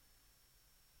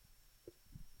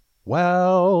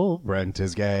Well, Brent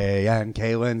is gay, and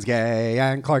Kaylin's gay,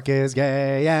 and Clark is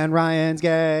gay, and Ryan's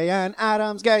gay, and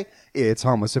Adam's gay. It's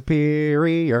Homo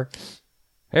Superior.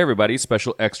 Hey everybody,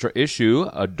 special extra issue,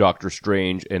 Doctor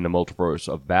Strange in the Multiverse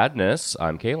of Badness.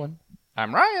 I'm Kaylin.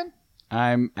 I'm Ryan.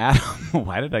 I'm Adam.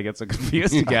 Why did I get so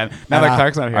confused again? Now that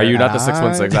Clark's not here. Are you not the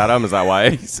 616 Adam? Is that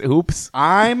why? Oops.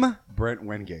 I'm Brent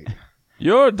Wingate.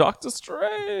 You're Doctor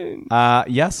Strange.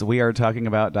 Yes, we are talking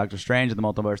about Doctor Strange in the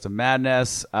Multiverse of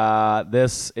Madness.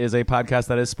 This is a podcast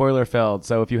that is spoiler-filled,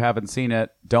 so if you haven't seen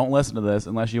it, don't listen to this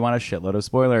unless you want a shitload of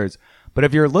spoilers. But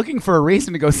if you're looking for a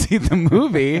reason to go see the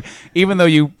movie, even though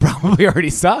you probably already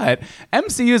saw it,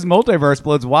 MCU's multiverse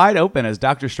blows wide open as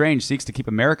Doctor Strange seeks to keep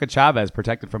America Chavez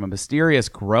protected from a mysterious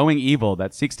growing evil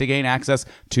that seeks to gain access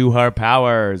to her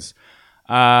powers.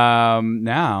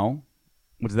 Now...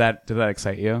 Did that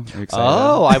excite you? Are you excited?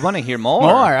 Oh, I want to hear more.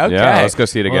 More, okay. Yeah, let's go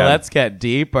see it again. Well, let's get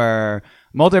deeper.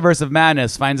 Multiverse of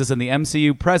Madness finds us in the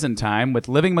MCU present time with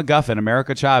living MacGuffin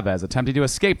America Chavez attempting to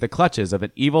escape the clutches of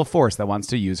an evil force that wants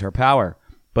to use her power.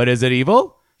 But is it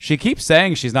evil? She keeps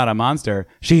saying she's not a monster.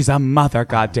 She's a mother,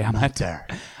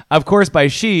 goddammit. Of course, by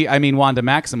she, I mean Wanda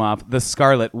Maximoff, the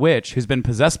Scarlet Witch, who's been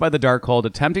possessed by the Darkhold,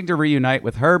 attempting to reunite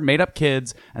with her made-up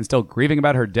kids and still grieving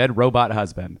about her dead robot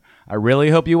husband. I really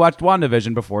hope you watched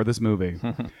WandaVision before this movie.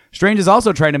 Strange is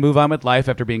also trying to move on with life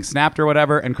after being snapped or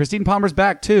whatever, and Christine Palmer's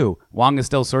back too. Wong is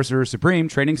still Sorcerer Supreme,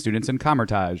 training students in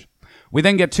Kamar-Taj. We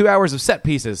then get 2 hours of set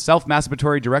pieces,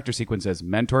 self-masturbatory director sequences,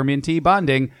 mentor-mentee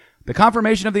bonding, the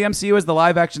confirmation of the MCU as the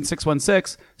live-action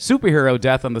 616, superhero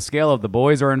death on the scale of The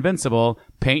Boys or Invincible,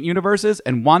 paint universes,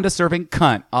 and Wanda serving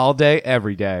cunt all day,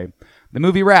 every day. The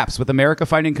movie wraps with America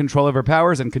finding control of her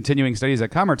powers and continuing studies at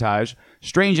Kamar-Taj,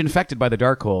 Strange infected by the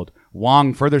Darkhold,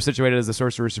 Wong further situated as the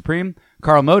Sorcerer Supreme,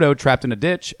 Karl Moto trapped in a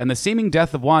ditch, and the seeming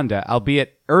death of Wanda,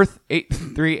 albeit Earth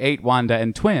 838 Wanda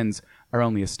and twins, are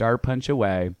only a star punch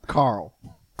away. Carl.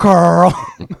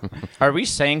 Are we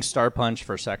saying Star Punch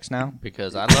for sex now?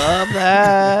 Because I love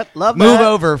that. Love Move that.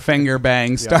 over, finger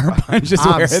bang. Star punch is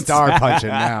I'm where it's star at. punching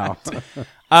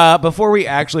now. Before we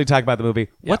actually talk about the movie,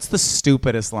 what's the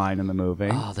stupidest line in the movie?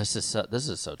 Oh, this is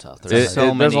so tough. There's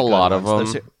a many good lot of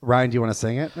ones. them. Ryan, do you want to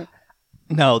sing it?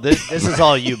 No, this is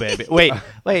all you, baby. Wait.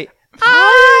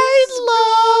 I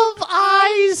love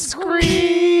ice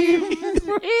cream.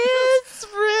 It's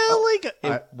really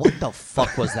good. What the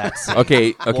fuck was that song?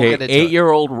 Okay, We'll get into it.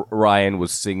 8-year-old Ryan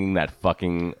was singing that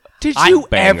fucking... Did you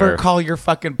banger. ever call your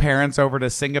fucking parents over to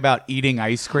sing about eating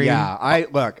ice cream? Yeah,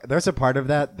 look, there's a part of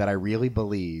that I really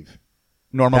believe.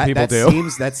 Normal people do.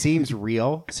 That seems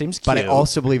real. Seems But I cute.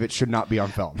 also believe it should not be on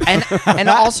film. And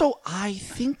also, I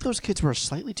think those kids were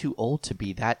slightly too old to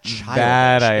be that childish.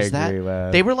 That I Is agree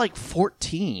with. They were like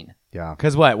 14. Yeah.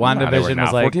 Because what? Nah, they were WandaVision not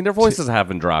was like... 14. Their voices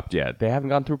haven't dropped yet. They haven't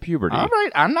gone through puberty. All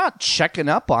right, I'm not checking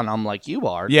up on them like you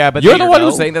are. Yeah, but You're they, the one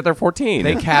who's saying that they're 14.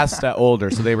 they cast older,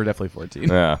 so they were definitely 14.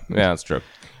 yeah, that's true.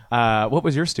 What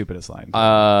was your stupidest line?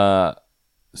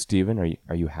 Steven,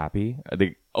 are you happy? I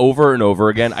think over and over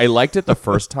again. I liked it the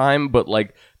first time, but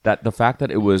like that the fact that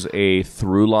it was a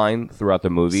through line throughout the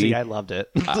movie. See, I loved it.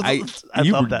 I I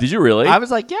love that. Did you really? I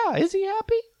was like, yeah, is he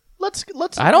happy? Let's.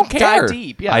 I don't care. Dive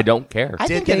deep. Yeah, I don't care. I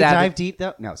Did think they it added- dive deep,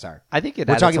 though? No, sorry. I think it.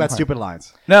 We're added talking some about part. stupid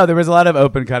lines. No, there was a lot of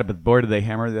open cut, but boy, did they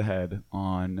hammer the head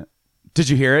on... Did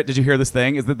you hear it? Did you hear this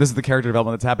thing? This is the character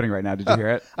development that's happening right now. Did you hear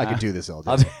it? I could do this all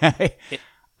day.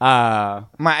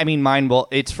 Mine will.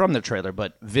 It's from the trailer,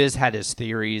 but Viz had his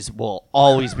theories. Will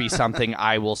always be something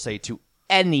I will say to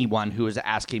anyone who is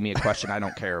asking me a question I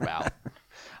don't care about.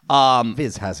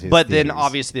 Viz has his But then, theories.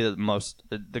 obviously,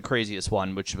 the craziest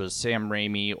one, which was Sam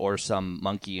Raimi or some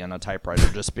monkey on a typewriter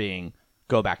just being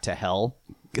 "Go back to hell."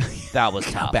 That was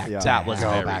tough. That was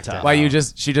very tough. Why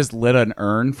she just lit an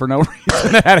urn for no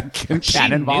reason that had a She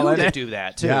cannonball knew in to it? do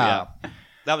that too. Yeah. Yeah.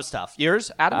 That was tough.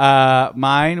 Yours, Adam?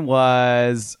 Mine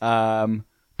was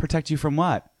protect you from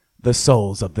what? The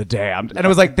souls of the damned. And it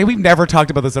was like, we've never talked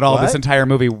about this at all this entire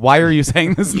movie. Why are you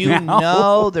saying this You now?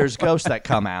 know there's ghosts that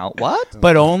come out. What?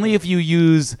 But only if you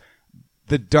use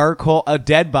the dark hole, a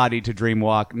dead body to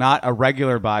dreamwalk, not a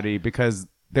regular body, because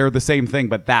they're the same thing,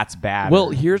 but that's bad. Well,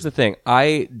 here's the thing.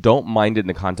 I don't mind it in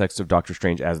the context of Doctor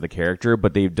Strange as the character,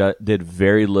 but they did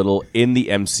very little in the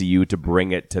MCU to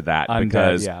bring it to that Undead,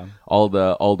 because yeah. all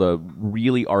the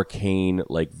really arcane,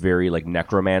 like very like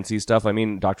necromancy stuff. I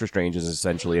mean, Doctor Strange is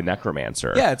essentially a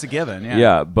necromancer. yeah, it's a given. Yeah.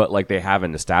 Yeah, but like they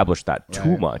haven't established that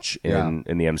too much in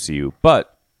the MCU.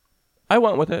 But I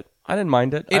went with it. I didn't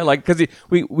mind it. I like because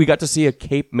we got to see a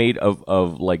cape made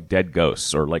of like dead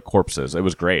ghosts or like corpses. It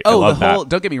was great. I Oh, love the whole, that.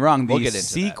 don't get me wrong, the get into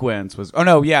sequence was, oh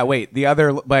no, yeah, wait, the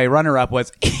other, my runner-up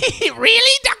was it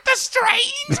really Doctor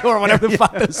Strange? Or whatever the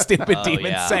fuck those stupid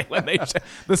demons say when they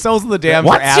the souls of the damned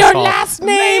are assholes.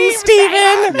 name,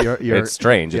 Steven? You're, It's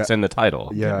strange. It's in the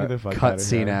title. Yeah, Get me the fuck outta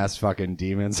cutscene here. ass fucking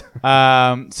demons.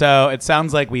 So it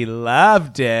sounds like we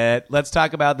loved it. Let's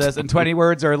talk about this in 20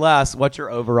 words or less. What's your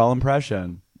overall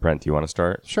impression? Brent, do you want to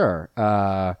start? Sure.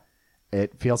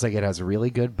 It feels like it has really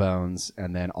good bones,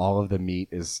 and then all of the meat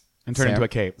is And turn into a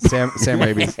cape. Sam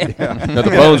Raimi's No, the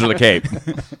bones or the cape.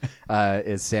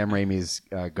 is Sam Raimi's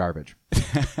garbage.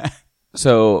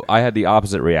 So I had the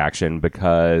opposite reaction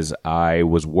because I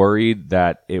was worried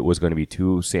that it was going to be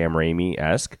too Sam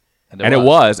Raimi-esque. And it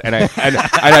was. And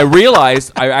I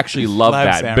realized I actually love Love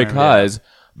that Sam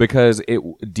because it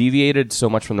deviated so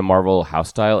much from the Marvel house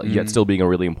style, yet still being a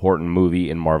really important movie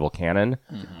in Marvel canon.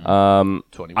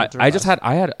 20 minutes or I just less.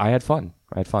 I had fun.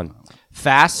 I had fun.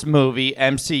 Fast movie,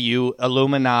 MCU,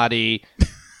 Illuminati,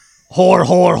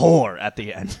 whore at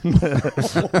the end.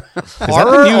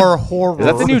 Horror or horror? Is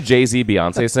that the new Jay-Z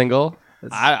Beyonce single?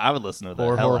 I would listen to that.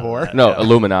 Whore. No,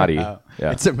 Illuminati. Yeah.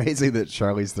 It's amazing that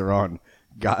Charlize Theron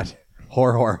got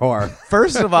whore.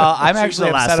 First of all, I'm She's actually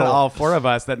the last upset at soul. all four of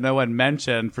us that no one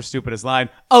mentioned for stupidest line.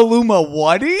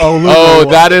 Illuma-whatty? Oh,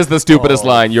 that is the stupidest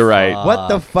line. You're right. What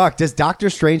the fuck? Does Doctor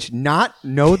Strange not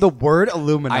know the word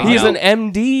Illuminati? He's an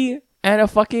MD and a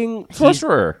fucking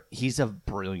sorcerer. He's a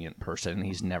brilliant person.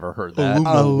 He's never heard that.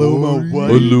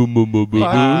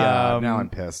 Yeah, now I'm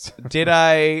pissed.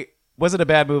 Was it a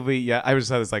bad movie? Yeah, I just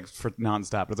said this like for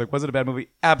nonstop. It's like, was it a bad movie?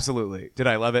 Absolutely. Did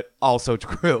I love it? Also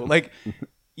true. Like,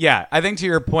 yeah, I think to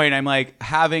your point, I'm like,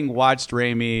 having watched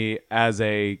Raimi as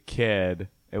a kid,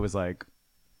 it was like,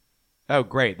 oh,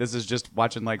 great. This is just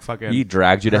watching like fucking. He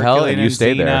dragged you to hell and you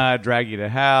stayed there. Drag you to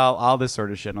hell, all this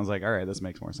sort of shit. And I was like, all right, this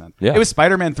makes more sense. Yeah. It was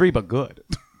Spider-Man 3, but good.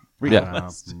 Yeah.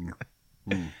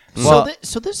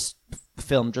 So this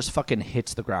film just fucking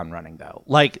hits the ground running though.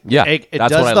 Like, Yeah, it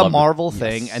that's what I does the loved. Marvel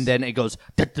thing, and then it goes,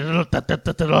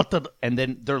 and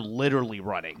then they're literally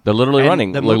running. They're literally And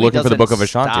running, the like, movie looking for the doesn't Book of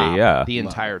Ashanti, stop yeah. the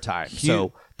entire time.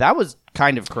 So that was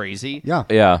kind of crazy. Yeah.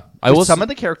 Yeah. I will. Some of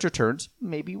the character turns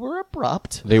maybe were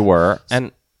abrupt. They were,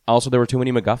 and also there were too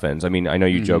many MacGuffins. I mean, I know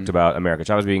you joked about America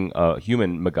Chavez being a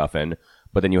human MacGuffin,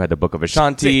 but then you had the Book of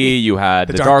Ashanti, you had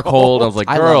the Darkhold. I was like,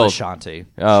 I love girls, Ashanti.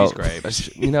 oh, She's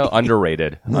great. You know,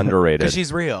 underrated. Because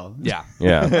she's real. Yeah.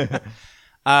 Yeah.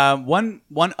 One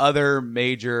other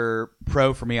major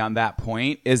pro for me on that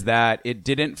point is that it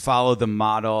didn't follow the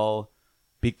model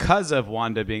because of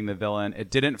Wanda being the villain.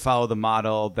 It didn't follow the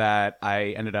model that I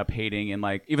ended up hating in,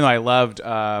 like, even though I loved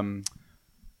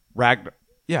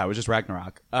it was just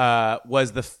Ragnarok.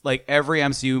 Was like every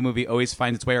MCU movie always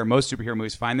finds its way, or most superhero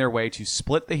movies find their way to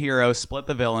split the hero, split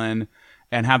the villain,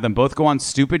 and have them both go on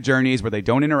stupid journeys where they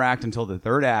don't interact until the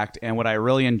third act. And what I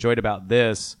really enjoyed about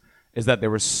this is that there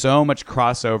was so much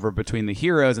crossover between the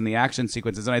heroes and the action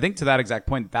sequences. And I think to that exact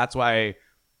point, that's why,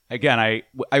 again, I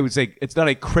would say it's not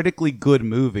a critically good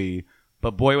movie,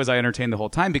 but boy, was I entertained the whole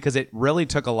time because it really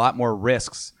took a lot more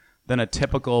risks than a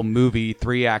typical movie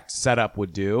 3-act setup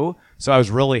would do. So I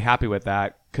was really happy with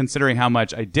that, considering how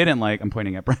much I didn't like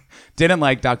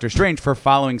Doctor Strange for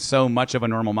following so much of a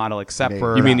normal model, except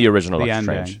for You mean the original the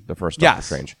Doctor ending. Strange, the first Yes. Doctor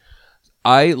Strange?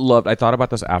 I thought about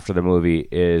this after the movie.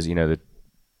 Is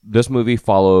this movie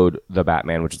followed the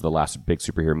Batman, which is the last big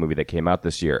superhero movie that came out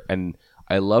this year, and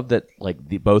I love that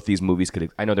both these movies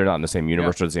could. I know they're not in the same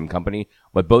universe or the same company,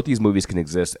 but both these movies can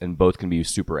exist and both can be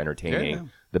super entertaining. Yeah.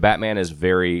 The Batman is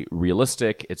very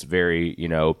realistic. It's very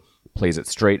plays it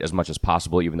straight as much as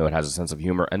possible, even though it has a sense of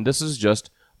humor. And this is just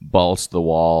balls to the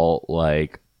wall,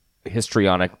 like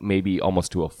histrionic, maybe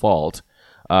almost to a fault.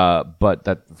 But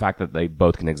the fact that they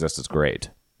both can exist is great.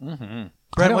 Mm-hmm.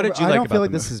 Brent, what did you I like don't about feel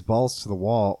like the this movie? is balls to the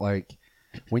wall. Like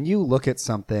when you look at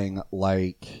something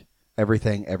like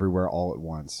Everything Everywhere All at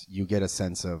Once, you get a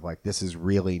sense of like this is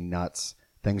really nuts.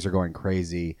 Things are going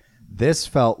crazy. This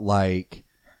felt like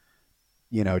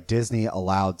Disney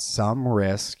allowed some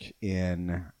risk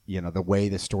in the way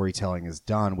the storytelling is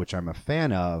done, which I'm a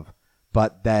fan of,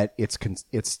 but that it's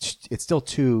still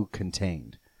too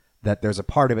contained. That there's a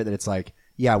part of it that it's like,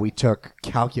 yeah, we took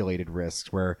calculated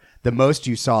risks where the most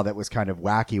you saw that was kind of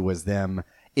wacky was them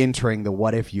entering the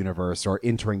What If universe or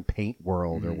entering Paint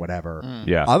World or whatever.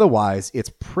 Yeah. Otherwise,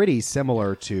 it's pretty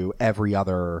similar to every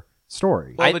other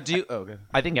story. I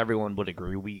think everyone would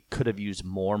agree we could have used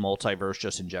more multiverse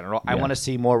just in general. I want to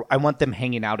see more. I want them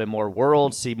hanging out in more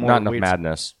worlds, see more Not enough weird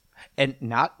madness. And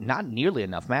not nearly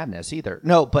enough madness either.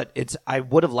 No, but I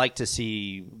would have liked to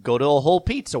see go to a whole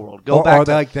pizza world. Or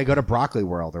they go to Broccoli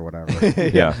World or whatever.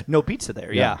 Yeah. No pizza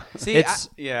there. Yeah. See,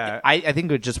 I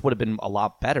think it just would have been a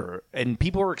lot better. And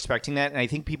people were expecting that. And I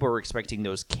think people were expecting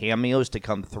those cameos to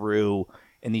come through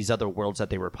in these other worlds that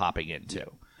they were popping into.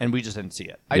 And we just didn't see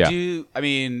it.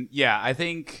 I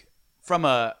think from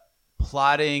a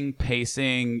plotting,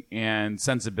 pacing, and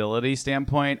sensibility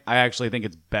standpoint, I actually think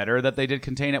it's better that they did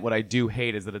contain it. What I do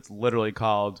hate is that it's literally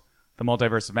called The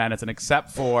Multiverse of Madness, and except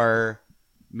for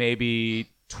maybe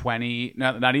 20,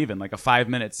 not even, like a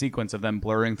 5-minute sequence of them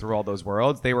blurring through all those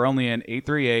worlds, they were only in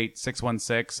 838,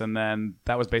 616, and then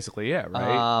that was basically it,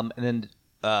 right? And then...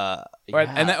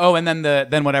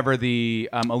 then whatever the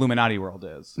Illuminati world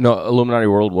is. No, Illuminati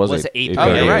World was it 8.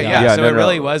 Okay, right. Yeah. So no, it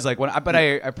really was like but I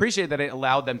appreciate that it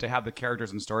allowed them to have the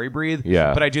characters and story breathe.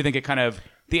 Yeah. But I do think it kind of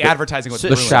the advertising was the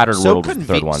ruined. Shattered World was the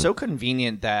third one. So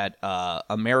convenient that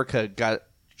America got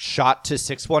shot to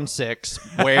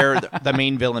 616 where the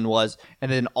main villain was,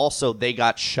 and then also they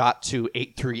got shot to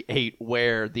 838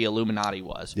 where the Illuminati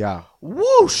was. Yeah.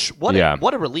 Whoosh! What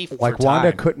a relief. Like for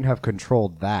Wanda time. couldn't have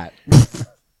controlled that.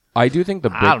 I do think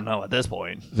I don't know at this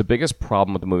point. The biggest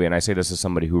problem with the movie, and I say this as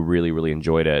somebody who really, really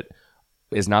enjoyed it,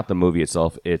 is not the movie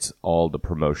itself. It's all the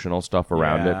promotional stuff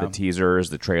around it, the teasers,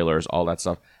 the trailers, all that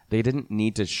stuff. They didn't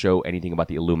need to show anything about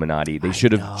the Illuminati. They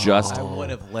should have just... I would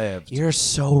have lived. You're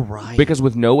so right. Because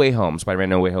with No Way Home, Spider-Man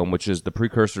No Way Home, which is the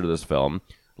precursor to this film,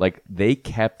 like, they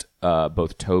kept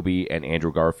both Tobey and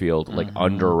Andrew Garfield, like,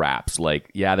 under wraps.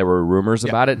 Like, yeah, there were rumors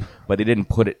about it, but they didn't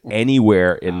put it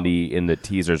anywhere in the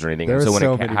teasers or anything. There's so when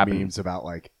so it many happened, memes about,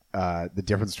 like, the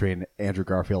difference between Andrew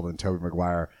Garfield and Tobey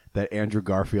Maguire, that Andrew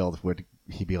Garfield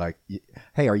he'd be like,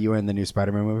 hey, are you in the new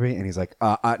Spider-Man movie? And he's like,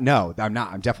 no, I'm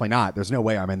not. I'm definitely not. There's no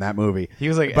way I'm in that movie. He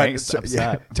was like, upset.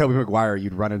 Yeah, Tobey Maguire,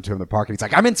 you'd run into him in the park and he's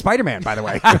like, I'm in Spider-Man, by the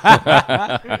way.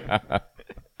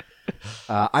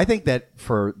 I think that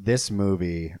for this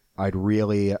movie,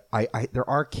 there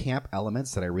are camp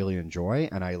elements that I really enjoy,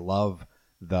 and I love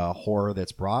the horror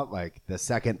that's brought. Like the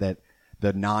second that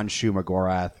the non-Shu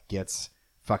Magorath gets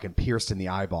fucking pierced in the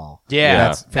eyeball. Yeah,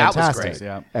 that's that fantastic. was great.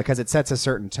 Yeah. Because it sets a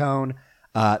certain tone.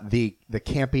 The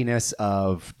campiness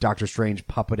of Doctor Strange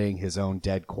puppeting his own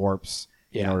dead corpse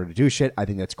in order to do shit, I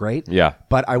think that's great. Yeah.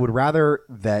 But I would rather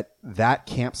that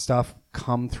camp stuff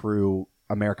come through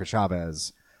America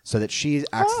Chavez so that she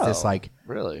acts this like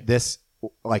really? This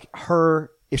like her,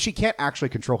 if she can't actually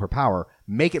control her power,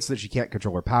 make it so that she can't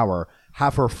control her power,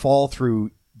 have her fall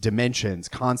through dimensions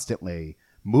constantly,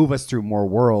 move us through more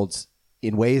worlds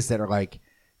in ways that are like,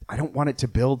 I don't want it to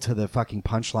build to the fucking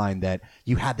punchline that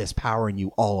you had this power in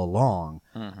you all along.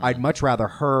 I'd much rather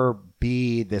her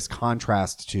be this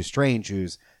contrast to Strange,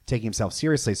 who's taking himself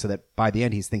seriously, so that by the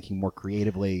end he's thinking more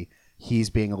creatively.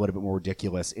 He's being a little bit more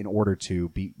ridiculous in order to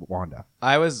beat Wanda.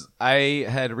 I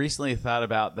had recently thought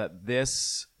about that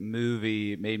this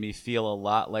movie made me feel a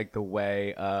lot like the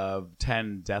way of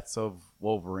 10 Deaths of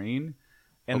Wolverine.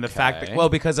 And the fact that,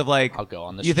 because of like, I'll go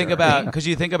on this you think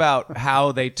about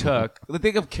how they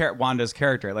think of Wanda's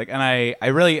character. Like, and I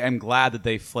really am glad that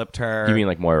they flipped her. You mean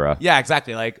like Moira? Yeah,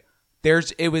 exactly. Like,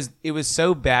 it was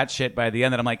so batshit by the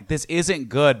end that I'm like, this isn't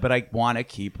good, but I want to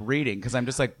keep reading because I'm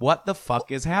just like, what the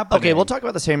fuck is happening? Okay, we'll talk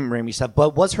about the Sam Raimi stuff,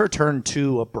 but was her turn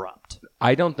too abrupt?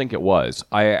 I don't think it was.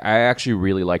 I actually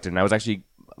really liked it, and I was actually...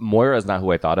 Moira is not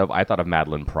who I thought of. I thought of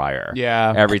Madeline Pryor.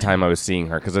 Yeah. Every time I was seeing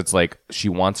her, because it's like she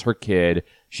wants her kid.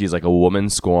 She's like a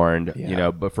woman scorned,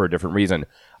 but for a different reason.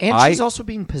 And she's also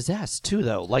being possessed too,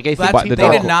 though. Like I think they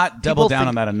did not double down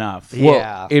on that enough.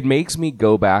 Well, it makes me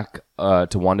go back to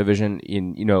WandaVision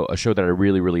in a show that I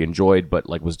really, really enjoyed, but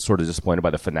like was sort of disappointed by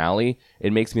the finale.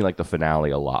 It makes me like the finale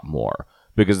a lot more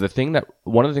because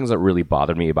one of the things that really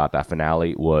bothered me about that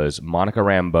finale was Monica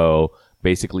Rambeau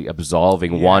basically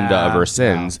absolving Wanda of her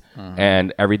sins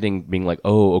and everything being like,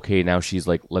 oh, okay, now she's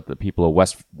like, let the people of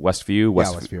Westview,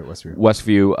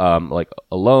 like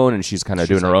alone, and she's kind of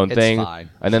doing her own thing.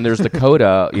 Fine. And then there's the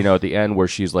coda, at the end where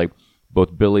she's like,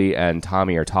 both Billy and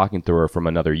Tommy are talking to her from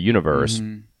another universe.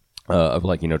 Of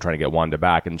like, trying to get Wanda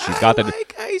back, and she's got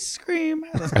like ice cream.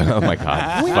 Oh my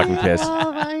god, fucking piss.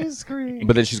 Ice cream.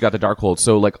 But then she's got the Darkhold,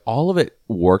 so like all of it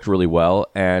worked really well.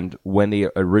 And when they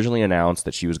originally announced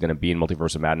that she was going to be in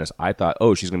Multiverse of Madness, I thought,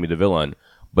 oh, she's going to be the villain.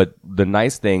 But the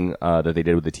nice thing that they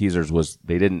did with the teasers was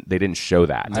they didn't show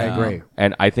that. I agree.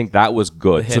 And I think that was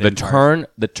good. So the hidden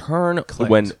turn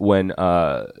Clicked. when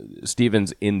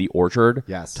Steven's in the orchard,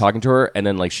 Yes. talking to her, and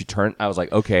then like she turned, I was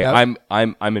like, okay, That-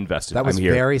 I'm invested. That was I'm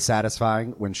here. very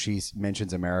satisfying when she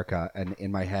mentions America, and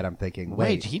in my head I'm thinking,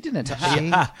 Wait, he didn't.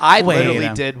 She- I Wait,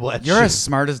 literally did what You're she- as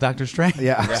smart as Doctor Strange.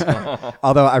 yeah.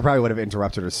 Although I probably would have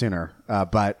interrupted her sooner,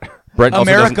 but Brent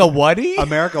also America, doesn't- whaty?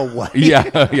 America, what?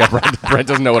 yeah, yeah. Brent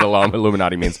doesn't know what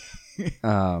Illuminati means.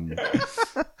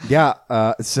 Yeah.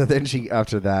 So then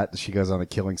after that, she goes on a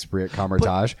killing spree at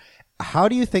Comertage. How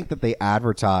do you think that they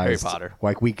advertised? Harry Potter.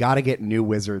 Like, we got to get new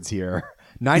wizards here.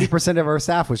 90% of our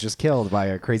staff was just killed by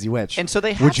a crazy witch. And so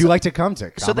they had would you some- like to come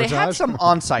to? So they had Comertage? some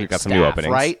on-site got some staff, new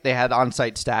openings. right? They had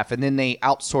on-site staff, and then they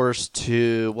outsourced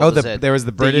to what was it? there was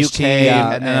the British UK, team,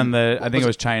 and then I think it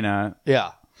was China.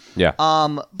 yeah. Yeah.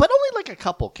 But only like a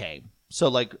couple came. So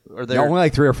like, or Yeah, there? only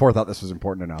like 3 or 4 thought this was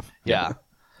important enough. Yeah.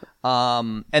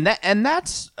 And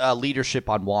that's leadership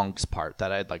on Wong's part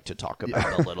that I'd like to talk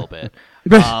about a little bit.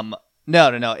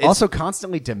 No. It's, Also,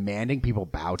 constantly demanding people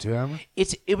bow to him.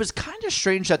 it was kind of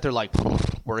strange that they're like,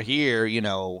 we're here,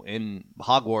 in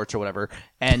Hogwarts or whatever,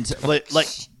 and like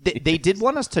they did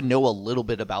want us to know a little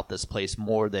bit about this place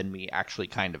more than we actually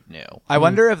kind of knew. I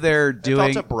wonder if they're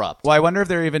doing. felt abrupt. Well, I wonder if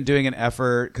they're even doing an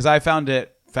effort because I found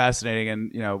it fascinating,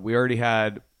 and we already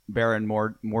had Baron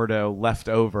Mordo left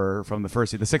over from the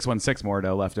first, the 616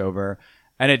 Mordo left over.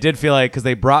 And it did feel like, because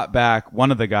they brought back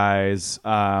one of the guys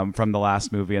from the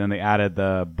last movie, and then they added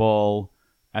the bull,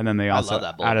 and then they also love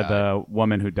that bull added guy. the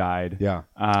woman who died. Yeah.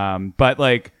 But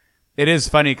like, it is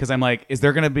funny because I'm like, is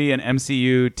there going to be an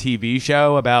MCU TV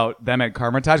show about them at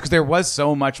Carmitage? Because there was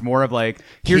so much more of like,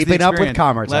 here's Keeping the up with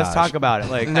experience. Let's Carmitage. talk about it.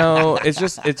 Like, No, it's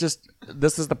just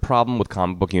this is the problem with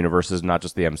comic book universes, not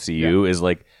just the MCU, is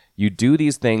like you do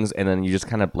these things and then you just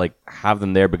kind of like have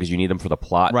them there because you need them for the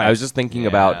plot. Right. I was just thinking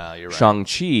about you're right.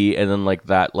 Shang-Chi and then like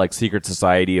that like secret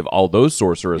society of all those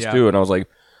sorcerers Yeah. too, and I was like,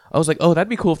 oh, that'd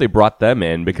be cool if they brought them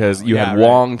in because you Yeah, had right.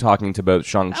 Wong talking to about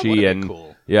Shang-Chi would've been and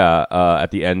cool.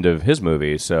 at the end of his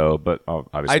movie. So, but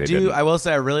obviously I they do. didn't. I will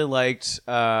say I really liked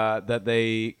that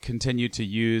they continue to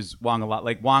use Wong a lot.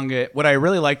 Like Wong, what I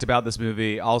really liked about this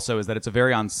movie also is that it's a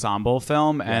very ensemble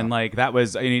film, and like that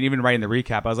was. I mean, even writing the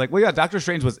recap, I was like, well, yeah, Doctor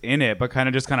Strange was in it, but kind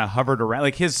of hovered around.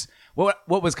 Like his what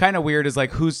was kind of weird is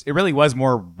like it really was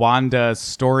more Wanda's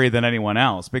story than anyone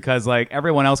else because like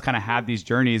everyone else kind of had these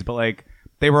journeys, but like.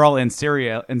 They were all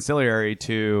ancillary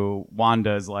to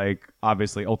Wanda's, like,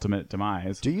 obviously ultimate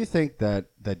demise. Do you think that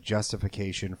the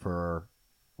justification for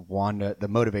Wanda, the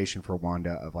motivation for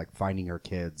Wanda of like finding her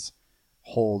kids,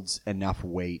 holds enough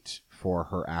weight for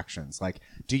her actions? Like,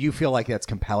 do you feel like that's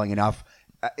compelling enough?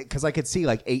 Because I could see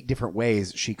like 8 different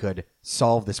ways she could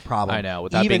solve this problem. I know,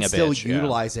 without even being a still bitch, yeah.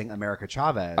 utilizing America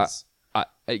Chavez.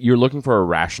 You're looking for a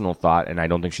rational thought, and I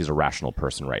don't think she's a rational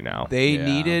person right now. They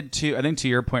needed to, I think to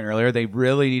your point earlier, they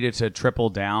really needed to triple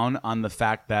down on the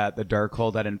fact that the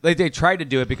Darkhold they tried to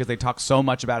do it because they talked so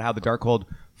much about how the Darkhold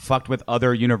fucked with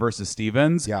other universes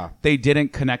Stevens. Yeah. They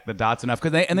didn't connect the dots enough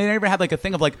because they never had like a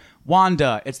thing of like,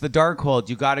 Wanda, it's the Darkhold.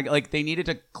 You got to, like, they needed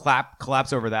to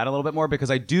collapse over that a little bit more because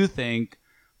I do think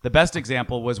the best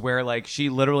example was where like she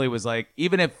literally was like,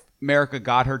 even if America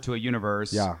got her to a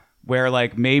universe. Yeah. Where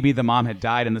like maybe the mom had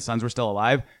died and the sons were still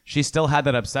alive, she still had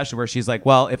that obsession where she's like,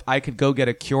 well, if I could go get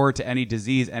a cure to any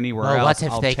disease anywhere else,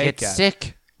 I'll take it.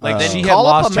 sick? Like Then she had call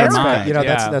up lost her America.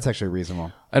 mind. That's actually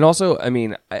reasonable. And also, I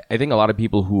mean, I think a lot of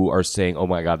people who are saying, "Oh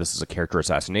my God, this is a character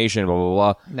assassination," blah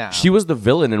blah blah. No. She was the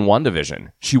villain in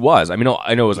WandaVision. She was. I mean,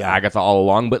 I know it was Agatha all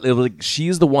along, but like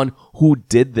she's the one who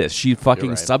did this. She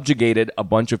fucking subjugated a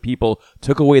bunch of people,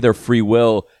 took away their free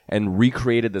will, and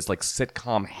recreated this like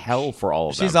sitcom hell for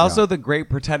all of them. She's also the great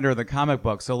pretender of the comic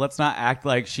book, so let's not act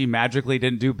like she magically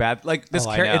didn't do bad. Like this,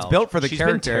 it's built for the She's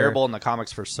character. been terrible in the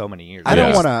comics for so many years. I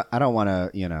don't Yeah. want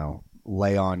to,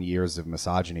 lay on years of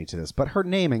misogyny to this, but her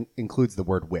name includes the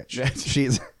word witch.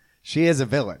 She is a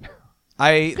villain.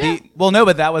 No,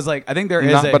 but that was like I think there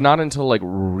is but not until like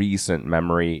recent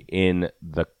memory in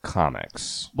the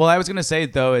comics. Well, I was going to say,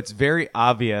 though, it's very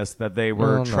obvious that they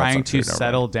were Well, no, trying that's not to true, never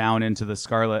settle down into the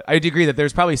Scarlet. I agree that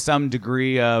there's probably some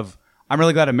degree of. I'm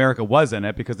really glad America was in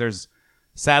it because there's.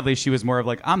 Sadly, she was more of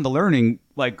like, I'm the learning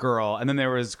like girl. And then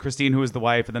there was Christine, who was the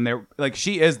wife. And then there, like,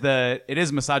 it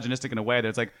is misogynistic in a way that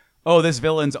it's like, oh, this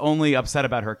villain's only upset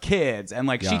about her kids. And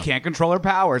like, she can't control her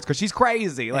powers because she's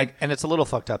crazy. Like, and it's a little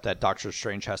fucked up that Doctor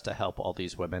Strange has to help all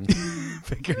these women.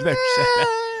 figure their shit out.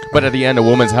 But at the end, a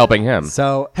woman's helping him.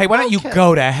 So Hey, why don't you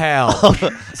go to hell?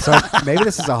 So maybe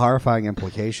this is a horrifying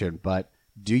implication, but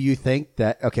do you think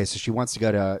that so she wants to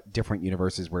go to different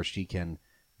universes where she can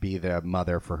be the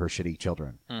mother for her shitty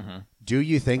children. Do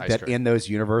you think that in those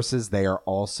universes they are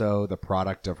also the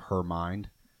product of her mind?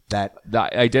 That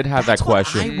I did have that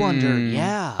question. I wonder.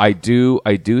 Yeah. I do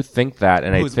think that,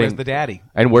 and Where's I think the daddy?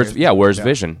 and where's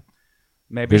Vision?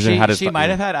 Maybe Vision had his she might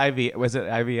have had IV. Was it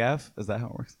IVF? Is that how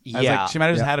it works? I was Yeah. like, she might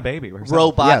have just had a baby. Herself.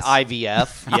 Robot Yes.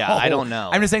 IVF. Yeah, I don't know.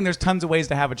 I'm just saying there's tons of ways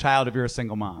to have a child if you're a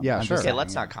single mom. Yeah, I'm sure. just Okay, saying.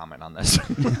 let's not comment on this.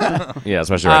 Yeah,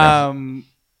 especially right now.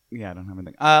 Yeah, I don't have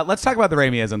anything. Let's talk about the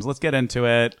Raimi-isms. Let's get into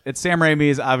it. It's Sam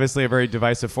Raimi's obviously a very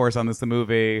divisive force on the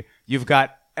movie. You've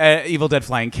got Evil Dead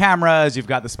flying cameras. You've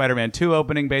got the Spider-Man 2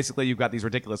 opening. Basically, you've got these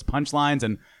ridiculous punchlines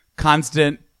and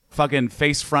constant fucking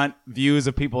face front views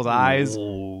of people's eyes.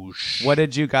 What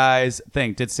did you guys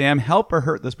think? Did Sam help or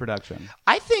hurt this production?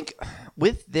 I think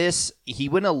with this, he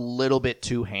went a little bit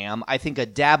too ham. I think a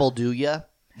dab'll do ya.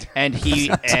 And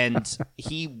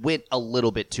he went a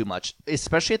little bit too much,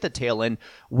 especially at the tail end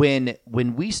when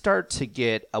we start to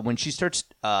get when she starts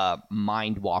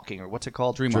mind walking, or what's it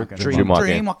called, Dreamwalking.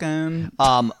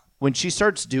 Dreamwalking. When she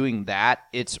starts doing that,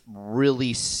 it's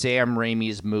really Sam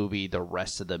Raimi's movie the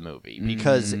rest of the movie,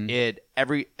 because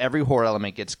every horror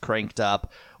element gets cranked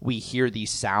up. We hear these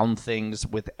sound things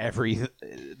with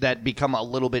that become a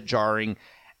little bit jarring,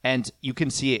 and you can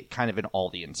see it kind of in all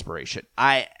the inspiration.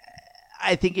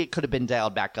 I think it could have been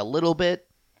dialed back a little bit,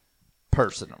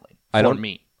 personally, for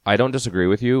me. I don't disagree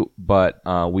with you, but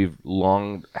we've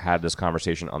long had this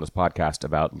conversation on this podcast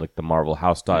about like the Marvel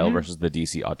house style versus the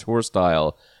DC auteur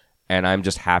style, and I'm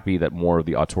just happy that more of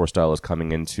the auteur style is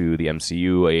coming into the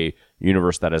MCU, a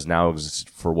universe that has now existed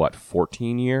for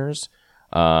 14 years.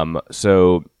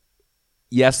 So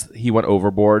yes, he went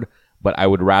overboard, but I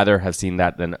would rather have seen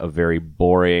that than a very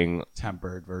boring,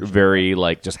 Tempered version. very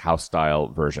like just house style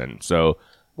version. So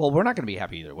Well, we're not going to be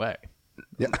happy either way.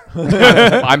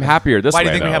 I'm happier this way. Why do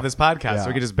you think we though. have this podcast? So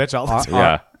we can just bitch all the time.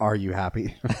 Yeah. Are you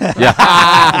happy?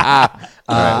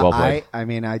 All right, well played. I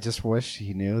mean, I just wish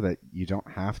he knew that you don't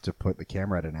have to put the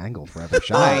camera at an angle for every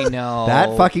shot. I know.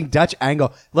 That fucking Dutch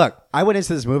angle. Look, I went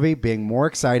into this movie being more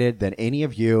excited than any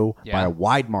of you by a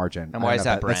wide margin. And why is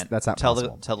that, Brent? That's not tell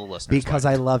possible. the listeners. Because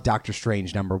I love Doctor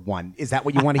Strange, #1. Is that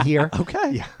what you want to hear?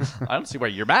 Okay. Yeah. I don't see why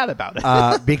you're mad about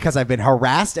it. Because I've been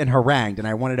harassed and harangued, and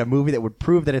I wanted a movie that would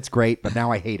prove that it's great, but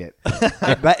now I hate it.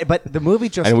 but the movie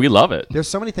just... And we love it. There's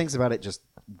so many things about it just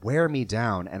wear me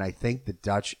down, and I think the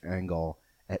Dutch angle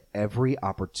at every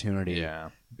opportunity. Yeah.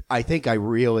 I think I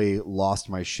really lost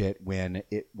my shit when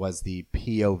it was the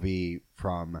POV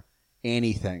from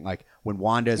anything. Like when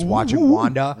Wanda is watching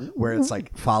Wanda, where it's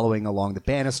like following along the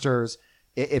banisters.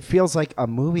 It feels like a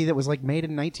movie that was like made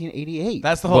in 1988.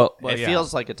 That's the whole. It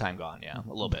feels like a time gone, yeah, a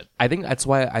little bit. I think that's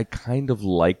why I kind of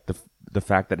like the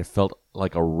fact that it felt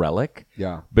like a relic.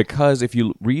 Yeah. Because if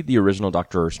you read the original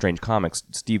Doctor Strange comics,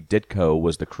 Steve Ditko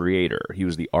was the creator. He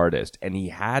was the artist, and he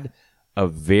had a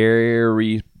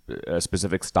very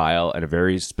specific style and a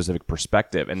very specific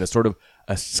perspective, and there's sort of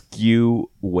a skew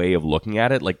way of looking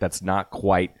at it, like that's not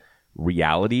quite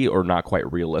reality or not quite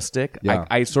realistic. Yeah.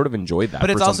 I sort of enjoyed that. But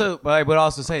it's for also, but I would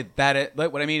also say that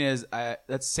like what I mean is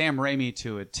that's Sam Raimi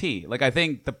to a T. Like I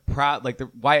think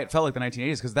why it felt like the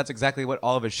 1980s because that's exactly what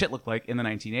all of his shit looked like in the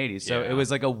 1980s. So it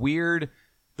was like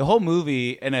the whole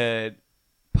movie in a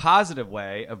positive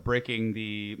way of breaking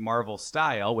the Marvel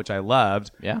style, which I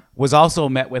loved. Yeah. was also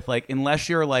met with like unless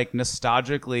you're like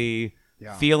nostalgically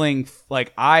feeling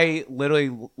like I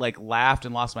literally like laughed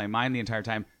and lost my mind the entire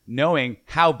time, knowing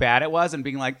how bad it was and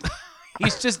being like,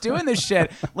 he's just doing this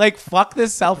shit. Like, fuck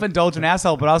this self-indulgent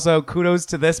asshole, but also kudos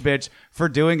to this bitch for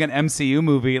doing an MCU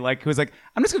movie. Like, who's like,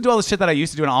 I'm just gonna do all the shit that I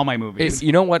used to do in all my movies.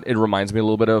 You know what? It reminds me a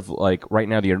little bit of like right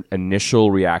now the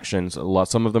initial reactions.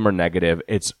 Some of them are negative.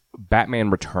 It's Batman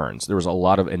Returns. There was a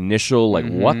lot of initial like,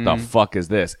 what the fuck is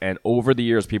this? And over the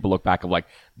years, people look back of like,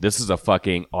 this is a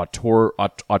fucking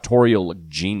autorial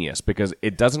genius because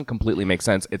it doesn't completely make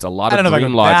sense. It's a lot I of don't know if I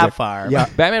dream go that logic. far. Yeah.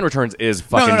 Batman Returns is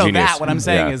fucking no, genius. that what I'm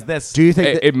saying is this. Do you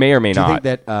think It may or may do you not.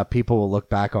 think that people will look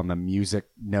back on the music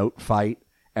note fight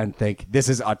and think this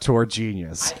is auteur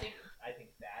genius? I think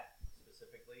that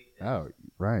specifically. Oh,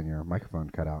 Ryan, your microphone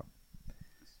cut out.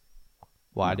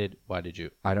 Why did you?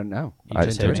 I don't know.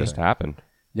 It just happened.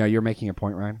 No, you're making a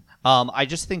point, Ryan. I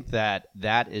just think that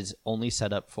is only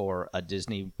set up for a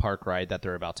Disney park ride that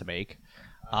they're about to make,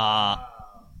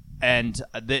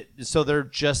 so they're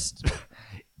just.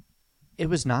 It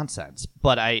was nonsense,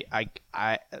 but I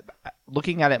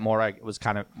looking at it more, I was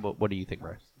kind of. What do you think,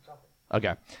 Bryce?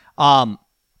 Okay.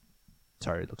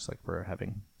 Sorry, it looks like we're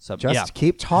having some. Just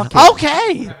keep talking.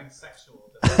 Okay.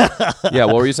 Yeah,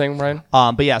 what were you saying, Ryan?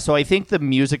 But yeah, so I think the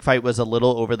music fight was a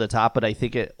little over the top, but I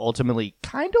think it ultimately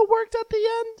kind of worked at the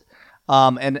end.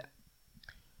 And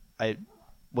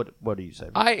What do you say?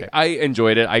 I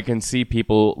enjoyed it. I can see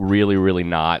people really, really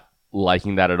not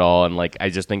liking that at all, and like I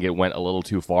just think it went a little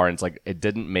too far, and it's like it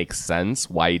didn't make sense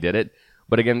why he did it.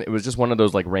 But again, it was just one of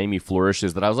those like Raimi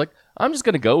flourishes that I was like, I'm just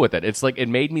gonna go with it. It's like it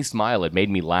made me smile, it made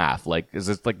me laugh. Like it's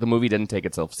just like the movie didn't take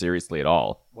itself seriously at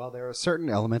all. Well, there are certain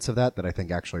elements of that I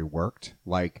think actually worked.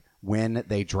 Like when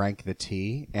they drank the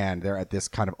tea and they're at this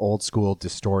kind of old school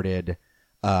distorted,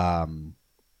 vision,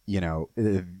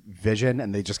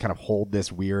 and they just kind of hold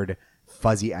this weird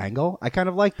fuzzy angle. I kind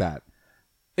of like that.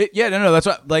 That's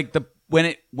what like when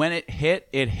it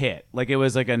hit. Like it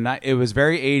was like it was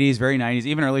very 80s, very 90s,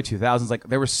 even early 2000s. Like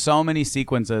there were so many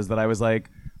sequences that I was like,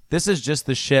 this is just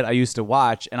the shit I used to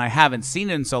watch, and I haven't seen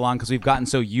it in so long because we've gotten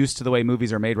so used to the way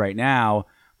movies are made right now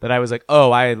that I was like,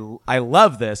 oh, I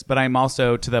love this, but I'm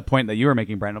also to the point that you were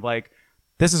making, Brent, of like,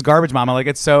 this is garbage, mama. Like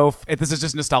this is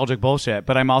just nostalgic bullshit,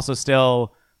 but I'm also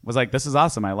still was like, this is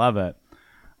awesome. I love it.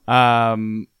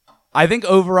 I think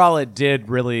overall it did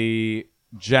really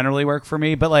generally work for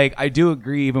me, but like I do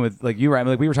agree even with like you were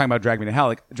like we were talking about Drag Me to Hell.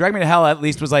 Like Drag Me to Hell at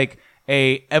least was like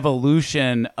a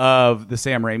evolution of the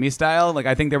Sam Raimi style. Like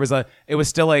I think it was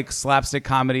still like slapstick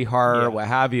comedy, horror, what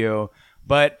have you.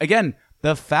 But again,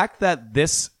 the fact that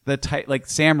like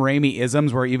Sam Raimi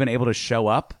isms were even able to show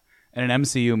up in an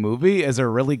MCU movie is a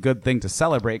really good thing to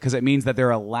celebrate, because it means that they're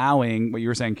allowing what you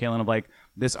were saying, Kaylin, of like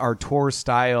this auteur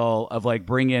style of like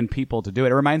bring in people to do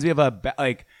it. It reminds me of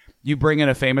like you bring in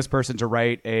a famous person to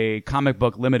write a comic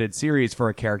book limited series for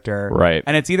a character. Right.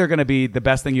 And it's either going to be the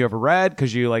best thing you ever read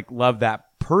because you like love that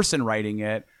person writing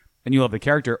it and you love the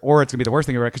character, or it's going to be the worst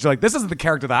thing you ever read because you're like, this isn't the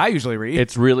character that I usually read.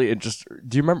 It's really do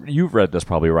you remember, you've read this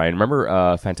probably, Ryan.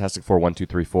 Remember Fantastic Four 1, 2,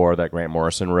 3, 4 that Grant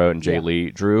Morrison wrote and Jay Lee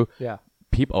drew? Yeah.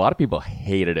 A lot of people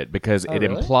hated it because it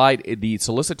implied the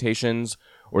solicitations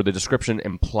or the description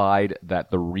implied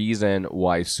that the reason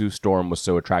why Sue Storm was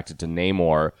so attracted to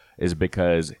Namor is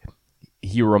because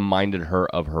he reminded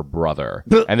her of her brother,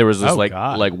 and there was this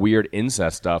like weird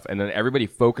incest stuff, and then everybody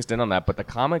focused in on that, but the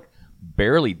comic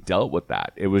barely dealt with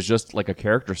that. It was just like a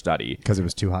character study Because it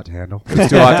was too hot to handle. It's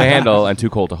too hot to handle and too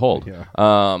cold to hold.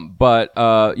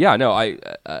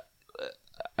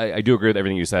 I do agree with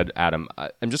everything you said, Adam.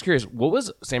 I'm just curious, what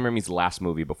was Sam Raimi's last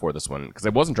movie before this one? Because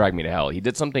it wasn't Drag Me to Hell. He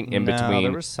did something in between.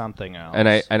 There was something else.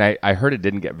 And I heard it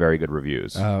didn't get very good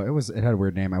reviews. Oh, it had a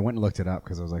weird name. I went and looked it up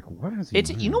because I was like, what is he?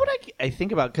 You know what I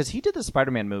think about? Because he did the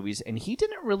Spider-Man movies, and he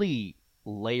didn't really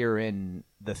layer in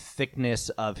the thickness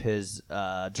of his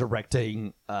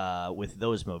directing with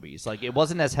those movies. Like it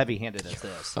wasn't as heavy-handed as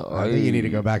this. I think you need to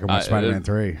go back and watch Spider-Man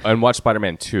 3. And watch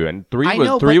Spider-Man 2. And 3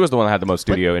 was the one that had the most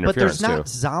studio interference, but there's not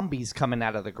zombies coming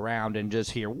out of the ground and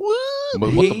just here.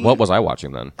 What was I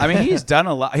watching then? I mean, he's done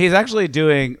a lot. He's actually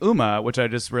doing Uma, which I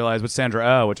just realized with Sandra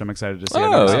Oh, which I'm excited to see.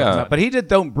 But he did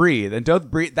Don't Breathe. And Don't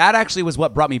Breathe, that actually was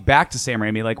what brought me back to Sam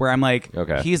Raimi, like where I'm like,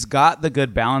 he's got the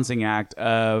good balancing act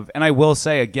of, and I will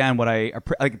say again,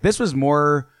 this was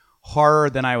more horror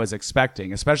than I was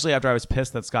expecting, especially after I was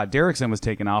pissed that Scott Derrickson was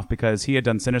taken off because he had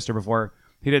done Sinister before.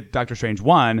 He did Doctor Strange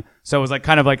 1, so it was like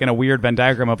kind of like in a weird Venn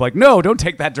diagram of like, no, don't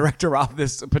take that director off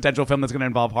this potential film that's going to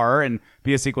involve horror and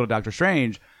be a sequel to Doctor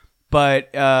Strange. But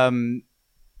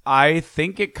I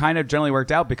think it kind of generally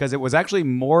worked out because it was actually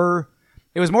more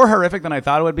horrific than I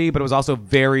thought it would be, but it was also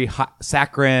very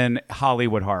saccharine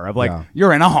Hollywood horror of like,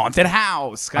 you're in a haunted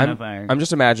house kind of thing. I'm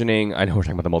just imagining, I know we're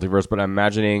talking about the multiverse, but I'm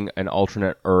imagining an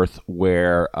alternate Earth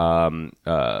where,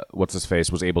 what's his face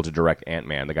was able to direct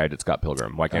Ant-Man, the guy who did Scott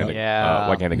Pilgrim. Why can't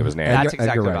I think of his name? That's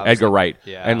exactly what I was Edgar Wright.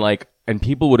 Yeah. And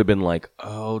people would have been like,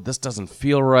 oh, this doesn't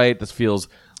feel right. This feels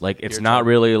like it's not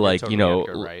really like,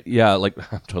 totally like,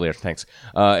 totally, thanks.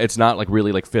 It's not like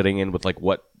really like fitting in with like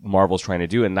what Marvel's trying to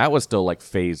do. And that was still like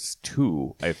phase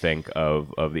 2, I think, of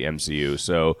the MCU.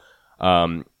 So,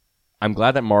 I'm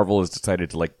glad that Marvel has decided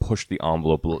to like push the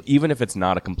envelope a little, even if it's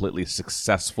not a completely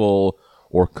successful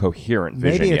or coherent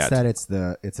vision Maybe it's yet.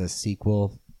 that it's a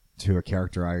sequel to a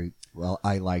character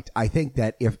I liked. I think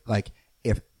that if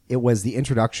it was the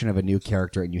introduction of a new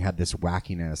character and you had this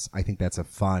wackiness, I think that's a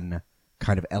fun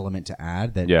kind of element to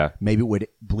add that maybe would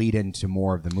bleed into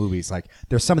more of the movies. Like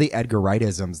there's some of the Edgar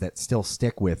Wright-isms that still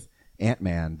stick with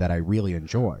Ant-Man that I really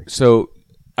enjoy. So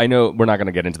I know we're not going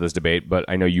to get into this debate, but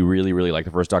I know you really, really like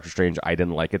the first Doctor Strange. I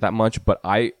didn't like it that much, but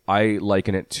I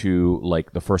liken it to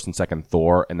like the first and second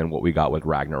Thor and then what we got with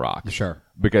Ragnarok. Sure.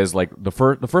 Because like the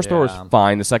first Thor was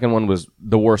fine. The second one was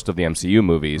the worst of the MCU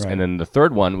movies. Right. And then the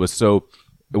third one was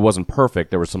it wasn't perfect.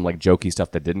 There was some like jokey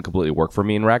stuff that didn't completely work for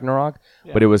me in Ragnarok,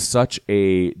 but it was such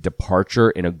a departure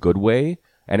in a good way.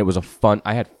 And it was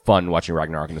I had fun watching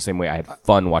Ragnarok in the same way I had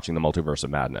fun watching the Multiverse of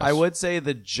Madness. I would say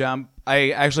the jump,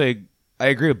 I I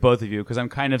agree with both of you because I'm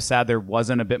kind of sad there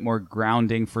wasn't a bit more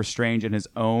grounding for Strange in his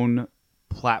own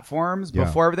platforms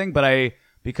before everything. But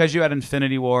because you had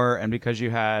Infinity War and because you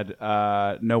had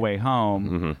No Way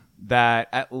Home, that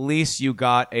at least you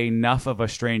got enough of a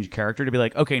Strange character to be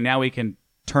like, okay, now we can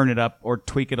turn it up or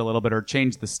tweak it a little bit or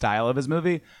change the style of his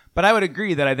movie. But I would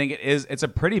agree that I think it's a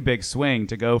pretty big swing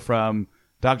to go from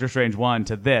Doctor Strange 1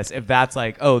 to this, if that's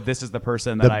like, oh, this is the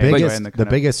person that I enjoy in the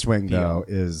biggest swing though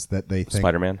is that they think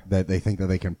Spider-Man? that they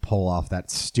can pull off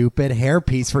that stupid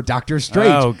hairpiece for Doctor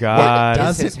Strange. Oh, God. What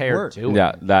does his it hair work? doing?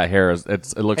 Yeah, that hair it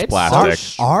looks It's plastic.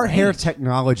 so Our hair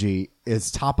technology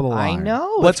is top of the I line.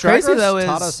 know. What's If Drag crazy, Race though, is-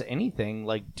 taught us anything.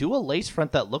 Like, do a lace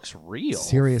front that looks real.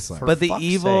 Seriously. For But the fuck's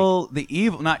evil,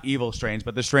 not evil Strange,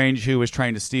 but the Strange who was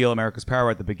trying to steal America's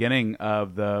power at the beginning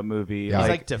of the movie. Yeah. He's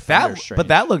like Defender that, Strange. but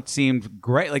that seemed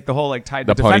great. Like the whole like tied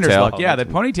The the Defenders ponytail. look. Yeah, the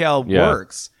ponytail Yeah.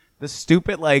 works. The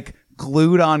stupid like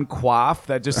glued on coif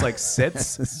that just like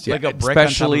sits like a brick.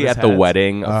 Especially on top at of the his head.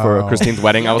 wedding for Christine's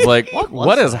wedding. I was like,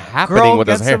 what is happening Girl, with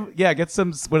get his hair? get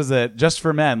some. What is it? Just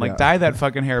for men. Like dye that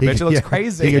fucking hair, bitch. It looks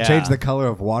crazy. He could Yeah. change the color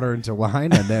of water into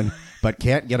wine, and then but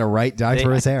can't get a right dye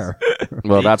for his hair.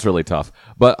 Well, that's really tough.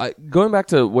 But going back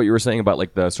to what you were saying about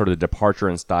like the sort of departure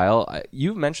in style,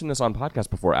 you've mentioned this on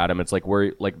podcast before, Adam. It's like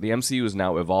where like the MCU has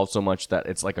now evolved so much that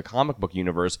it's like a comic book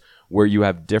universe where you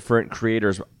have different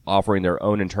creators offering their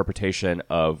own interpretation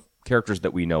of characters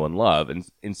that we know and love, and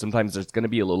sometimes there's going to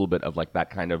be a little bit of like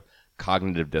that kind of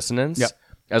cognitive dissonance. Yep.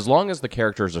 As long as the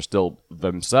characters are still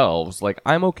themselves, like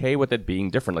I'm okay with it being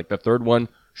different. Like the third one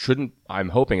I'm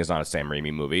hoping it's not a Sam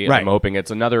Raimi movie. Right. I'm hoping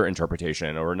it's another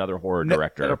interpretation or another horror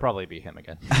director. It'll probably be him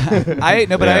again. I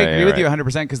agree yeah, with you right.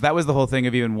 100% because that was the whole thing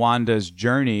of even Wanda's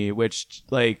journey, which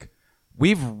like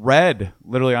we've read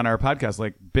literally on our podcast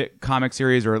like bit comic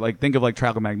series or like think of like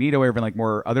Trial of Magneto or even like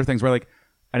more other things where like,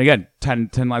 and again 10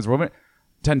 Lives of Wolverine,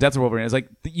 10 Deaths of Wolverine is like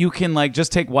you can like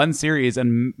just take one series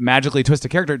and magically twist a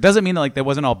character. It doesn't mean that like that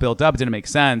wasn't all built up, it didn't make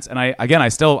sense. And I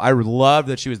loved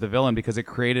that she was the villain because it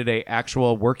created a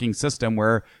actual working system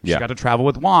where she got to travel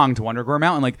with Wong to Wonder Girl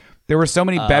Mountain. Like there were so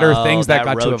many better things that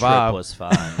got to road evolve. trip was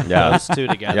fun. Yeah. Those two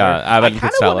together. Yeah, Abbott I and kind of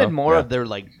Costello. wanted more Yeah. of their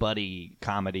like buddy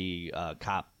comedy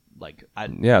cop. Like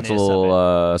Yeah, it's a ness of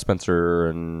little it. Spencer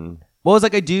and Well, it's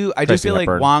like I do Tracy feel like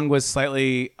Hepburn. Wong was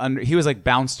slightly under. He was like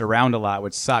bounced around a lot,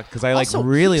 which sucked because I like Also,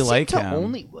 really he seemed like to him.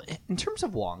 Only in terms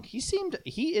of Wong, he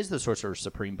is the Sorcerer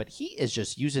Supreme, but he is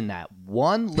just using that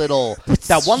one little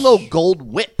gold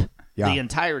whip Yeah. the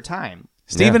entire time.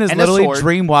 Steven is And a literally sword.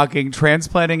 dream walking,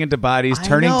 transplanting into bodies, I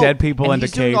turning know. dead people and into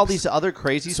he's doing all capes. these other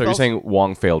crazy. So you're spells. saying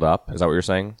Wong failed up? Is that what you're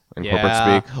saying in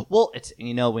corporate speak? Well, it's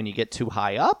when you get too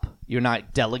high up, you're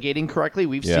not delegating correctly.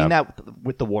 We've Yeah. seen that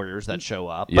with the warriors that show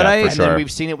up. Yeah, for and sure. then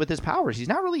we've seen it with his powers. He's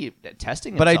not really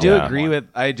testing. But I do himself agree anymore.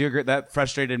 with that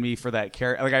frustrated me for that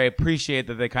character. Like I appreciate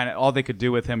that they kind of all they could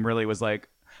do with him really was like,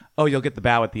 oh, you'll get the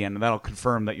bow at the end, and that'll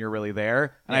confirm that you're really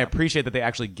there. And I appreciate that they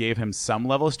actually gave him some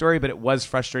level of story, but it was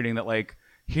frustrating that like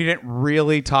he didn't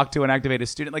really talk to and activate his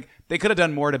student. Like they could have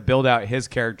done more to build out his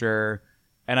character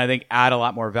and I think add a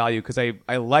lot more value because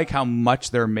I like how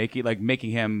much they're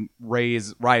making him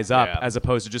rise up as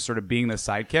opposed to just sort of being the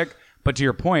sidekick. But to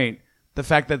your point, the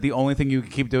fact that the only thing you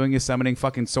can keep doing is summoning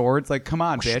fucking swords, like come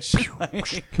on, bitch.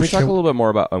 Can we talk a little bit more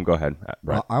about? Go ahead,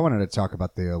 Brett. I wanted to talk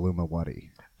about the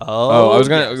Illuminati. Oh, I was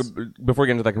gonna yes. before we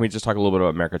get into that. Can we just talk a little bit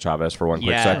about America Chavez for one quick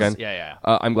Yes, second? yeah.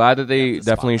 I'm glad that they the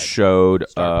definitely spotlight.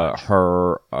 showed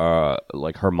her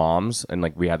like her moms and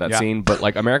like we had that Yeah. scene. But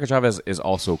like America Chavez is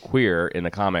also queer in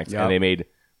the comics, Yeah. and they made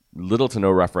little to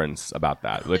no reference about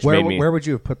that, which Where made me. where would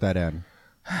you have put that in?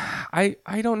 I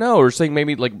don't know, or saying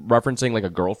maybe like referencing like a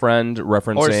girlfriend,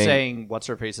 referencing Or saying what's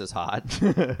her face is hot.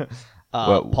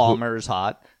 Palmer's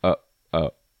hot.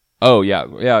 Oh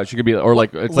yeah, she could be, or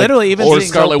like it's Literally, like, even or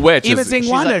seeing Scarlet Witch. even is- seeing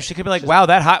she's Wanda, like- she could be like, "Wow,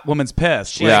 that hot woman's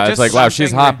pissed." yeah, it's just like wow, she's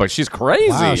something hot, but she's crazy.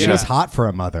 Wow, Yeah. she's hot for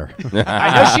a mother.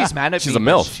 I know she's mad at She's me, a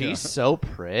but MILF. She's so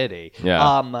pretty.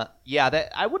 Yeah. Yeah.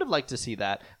 That I would have liked to see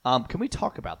that. Can we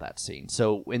talk about that scene?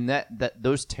 So in that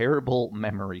those terrible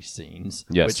memory scenes,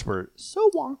 Yes. which were so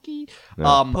wonky.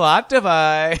 plot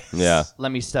device. Yeah.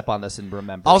 Let me step on this and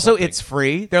remember. Also, something. it's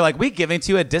free. They're like, we giving it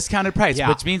to you at discounted price, Yeah.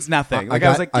 which means nothing. I Like got,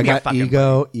 was like, give me a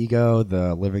fucking ego,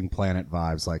 the Living Planet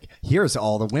vibes. Like, here's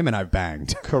all the women I've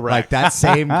banged. Correct. Like that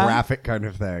same graphic kind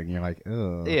of thing. You're like,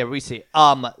 ugh. Yeah, we see.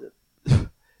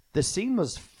 The scene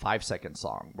was 5 seconds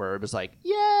long, where it was like,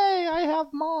 "Yay, I have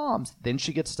moms." Then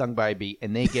she gets stung by a bee,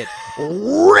 and they get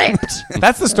ripped.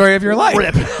 That's the story of your life.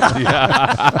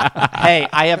 Hey,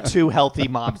 I have two healthy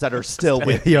moms that are still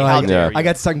with me. You're How like, dare you? I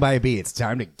got stung by a bee. It's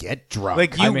time to get drunk.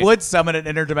 Like you would summon an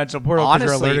interdimensional portal because you're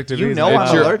honestly, allergic to you bees. know It's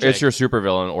I'm your, allergic. it's your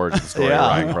supervillain origin story, Yeah.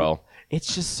 Ryan Kroll.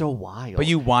 It's just so wild. But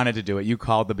you wanted to do it. You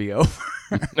called the BO.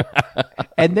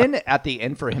 And then at the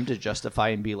end, for him to justify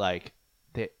and be like,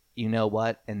 you know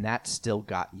what? And that still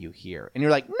got you here. And you're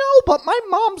like, no, but my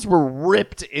moms were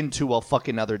ripped into a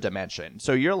fucking other dimension.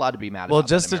 So you're allowed to be mad about Well, that,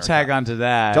 just to America. tag onto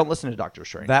that. Don't listen to Doctor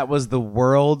Strange. That was the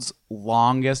world's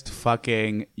longest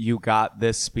fucking you got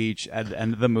this speech at the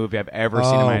end of the movie I've ever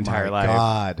seen in my entire life.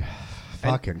 God.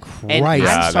 Fucking and Christ.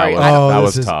 I'm sorry. that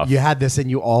was this tough. You had this in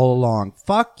you all along.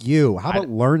 Fuck you. How about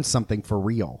learn something for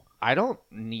real? I don't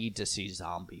need to see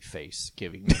Zombie Face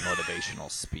giving me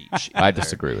motivational speech. I either.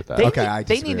 disagree with that. They, Okay, I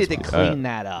they disagree needed as to well. clean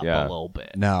that up yeah. a little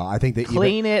bit. No, I think that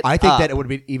Clean it I think up. that it would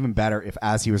be even better if,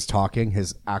 as he was talking,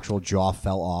 his actual jaw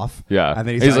fell off. Yeah. and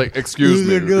then He's like, "Excuse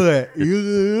me." You can do it. You can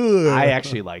do it. I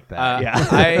actually like that.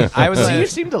 Yeah. I was So like, you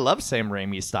seem to love Sam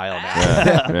Raimi's style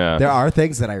now. Yeah. There are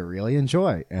things that I really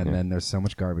enjoy, and then there's so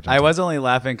much garbage. on I top. was only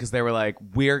laughing because they were like,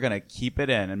 we're going to keep it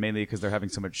in. And mainly because they're having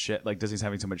so much shit, like Disney's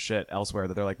having so much shit elsewhere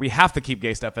that they're like, we have to keep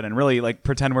gay stuff in and really like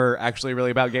pretend we're actually really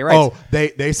about gay rights. Oh,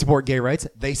 they support gay rights.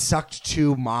 They sucked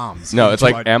 2 moms. No, it's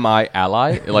into like, a- am I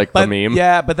ally? Like But, the meme.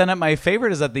 yeah, but then my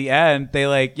favorite is at the end, they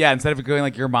like, yeah, instead of going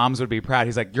like, your moms would be proud,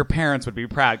 he's like, your parents would be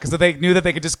proud. Because they knew that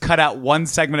they could just cut out one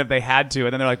segment if they had to.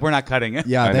 And then they're like, we're not cutting it.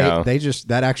 Yeah, I know. they just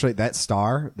that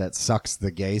star that sucks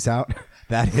the gays out.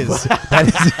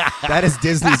 That is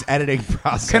Disney's editing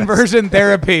process. Conversion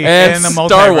therapy And in the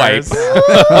Star Wipe.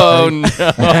 multiverse. Oh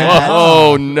no!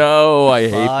 Oh no! I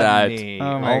hate that. Funny. Oh,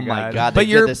 Oh my my God. god! But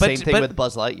They you're- did the same but- thing but- with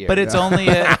Buzz Lightyear. But it's only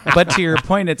but to your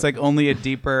point, it's like only a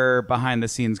deeper behind the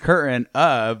scenes curtain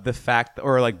of the fact,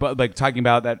 or like talking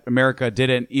about that America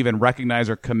didn't even recognize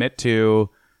or commit to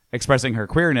expressing her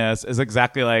queerness is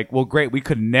exactly like, well, great, we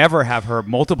could never have her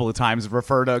multiple times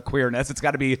refer to queerness. It's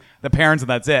got to be the parents and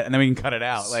that's it, and then we can cut it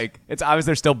out. Like, it's obvious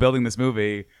they're still building this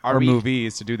movie Are or we-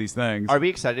 movies to do these things. Are we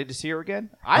excited to see her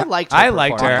again? I liked her. I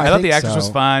liked her. performance. I thought the think actress was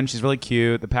so. fun. She's really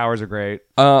cute. The powers are great.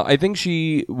 I think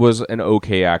she was an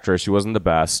okay actress. She wasn't the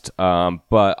best,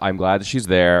 but I'm glad that she's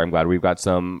there. I'm glad we've got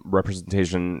some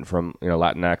representation from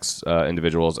Latinx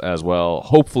individuals as well.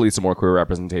 Hopefully, some more queer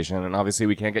representation, and obviously,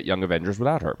 we can't get Young Avengers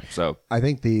without her. So I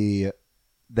think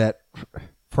that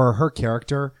for her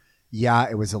character, yeah,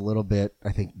 it was a little bit,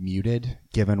 I think, muted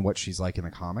given what she's like in the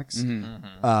comics.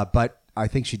 But I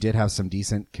think she did have some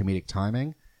decent comedic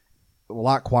timing, a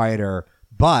lot quieter.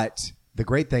 But the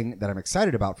great thing that I'm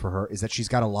excited about for her is that she's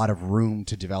got a lot of room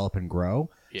to develop and grow,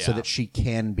 so Yeah. that she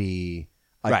can be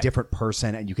a Right. different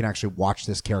person, and you can actually watch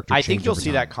this character. I change think you'll over see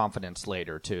time. that confidence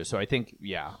later too. So I think,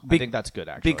 I think that's good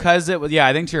actually. Because it was, yeah,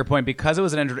 I think to your point, because it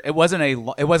was it wasn't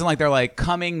like they're like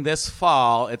coming this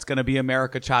fall, it's going to be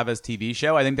America Chavez TV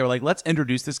show. I think they were like, let's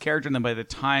introduce this character, and then by the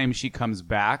time she comes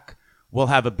back, we'll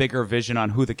have a bigger vision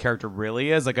on who the character really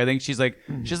is. Like, I think she's like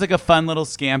a fun little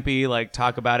scampy, like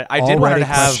talk about it. I did want her Already to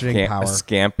have. questioning power.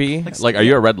 Scampy? Like, are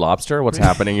you a Red Lobster? What's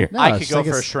happening here? No, I it's could go like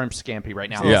for a it's- shrimp scampi right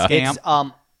now. Yeah. It's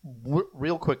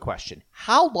real quick question: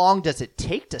 how long does it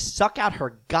take to suck out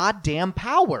her goddamn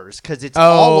powers? Because it's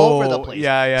all over the place.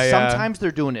 yeah. Sometimes they're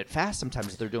doing it fast.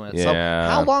 Sometimes they're doing it slow. Yeah.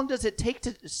 How long does it take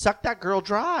to suck that girl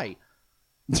dry?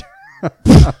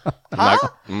 I'm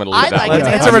gonna leave I that. like one. it.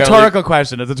 It's I'm a gonna rhetorical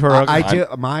question. It's a rhetorical. I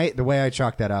question. do the way I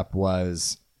chalked that up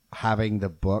was having the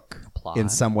book Plot. in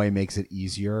some way makes it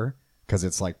easier because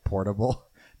it's like portable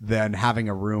than having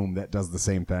a room that does the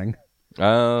same thing.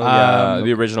 Oh, yeah.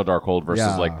 The original Darkhold versus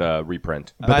Yeah. like the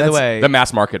reprint. By the that's- way, The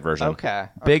mass market version. Okay.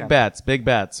 big bets.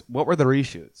 What were the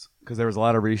reshoots? Because there was a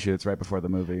lot of reshoots right before the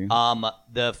movie.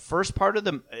 The first part of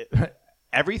the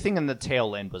everything in the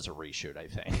tail end was a reshoot. I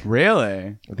think.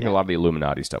 Really? I think a lot of the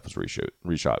Illuminati stuff was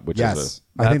reshot, which Yes, is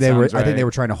I think That they were. sounds I think right. they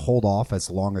were trying to hold off as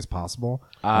long as possible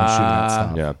on shooting that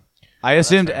stuff. yeah. I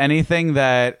assumed anything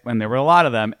that, when there were a lot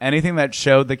of them, anything that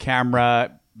showed the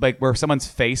camera, like where someone's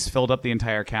face filled up the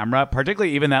entire camera,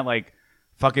 particularly even that like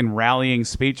fucking rallying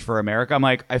speech for America. I'm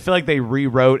like, I feel like they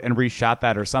rewrote and reshot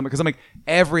that or something, because I'm like,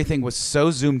 everything was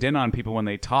so zoomed in on people when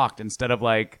they talked instead of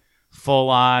like full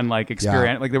on like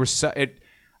experience. Yeah. Like there was so it.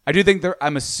 I do think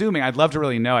I'm assuming, I'd love to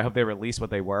really know. I hope they release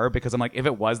what they were, because I'm like, if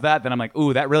it was that, then I'm like,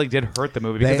 ooh, that really did hurt the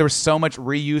movie, because there was so much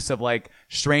reuse of like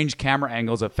strange camera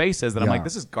angles of faces that I'm Yeah. like,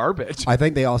 this is garbage. I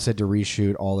think they also had to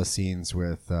reshoot all the scenes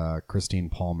with Christine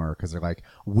Palmer because they're like,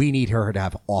 we need her to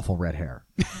have awful red hair.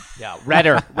 Yeah,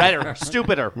 redder,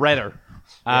 stupider, redder.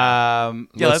 Yeah,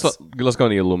 let's go to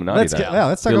the Illuminati Let's then. talk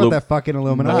The about that fucking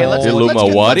Illuminati. Okay, let's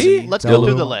Illumawati? let's go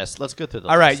through the list. Let's go through the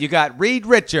All list. right, you got Reed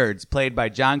Richards, played by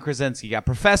John Krasinski. You got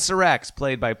Professor X,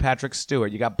 played by Patrick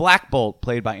Stewart. You got Black Bolt,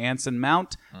 played by Anson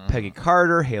Mount. Peggy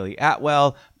Carter, Haley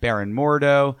Atwell, Baron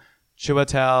Mordo,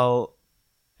 Chiwetel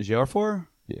Ejiofor,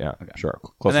 Yeah, sure.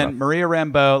 Close and then enough. Maria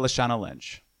Rambeau, Lashana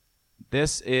Lynch.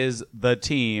 This is the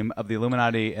team of the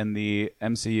Illuminati and the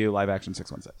MCU live action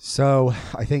 616. So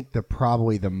I think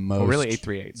probably the most really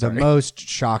 838. the Sorry. most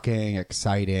shocking,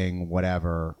 exciting,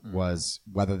 whatever was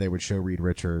whether they would show Reed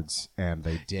Richards, and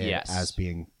they did Yes. as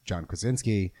being John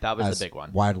Krasinski. That was the as big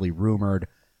one. widely rumored.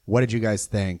 What did you guys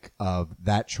think of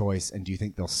that choice, and do you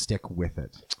think they'll stick with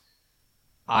it?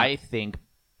 I think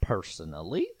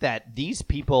personally that these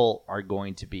people are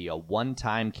going to be a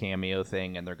one-time cameo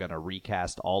thing, and they're going to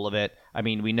recast all of it. I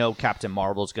mean, we know Captain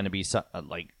Marvel's going to be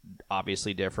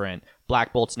obviously different.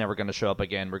 Black Bolt's never going to show up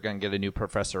again. We're going to get a new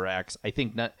Professor X. I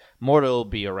think Mordo will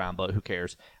be around, but who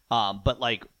cares? But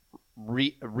like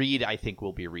Reed, I think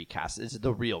will be recast. Is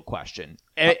the real question.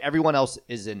 Everyone else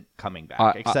isn't coming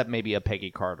back except maybe a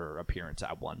Peggy Carter appearance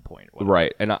at one point.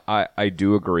 Right, and I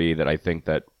do agree that I think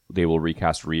that they will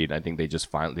recast Reed. I think they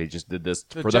just did this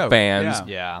for the fans.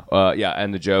 Yeah.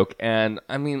 And the joke. And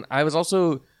I mean, I was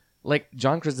also like,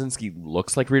 John Krasinski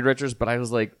looks like Reed Richards, but I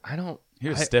was like, He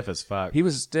was stiff as fuck. He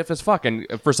was stiff as fuck, and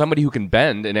for somebody who can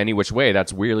bend in any which way,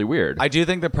 that's really weird. I do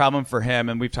think the problem for him,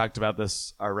 and we've talked about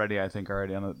this already, I think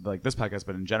already on this podcast,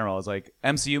 but in general, is like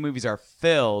MCU movies are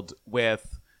filled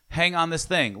with hang on this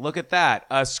thing, look at that,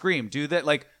 Scream, do that,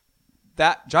 like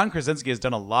that. John Krasinski has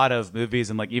done a lot of movies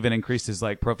and like even increased his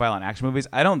like profile on action movies.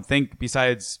 I don't think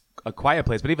besides A Quiet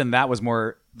Place, but even that was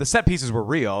more, the set pieces were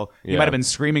real. He might have been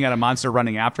screaming at a monster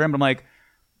running after him, but I'm like,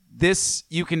 this,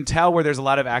 you can tell where there's a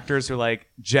lot of actors who like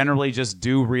generally just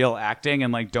do real acting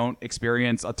and like don't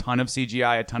experience a ton of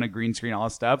CGI, a ton of green screen, all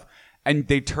this stuff. And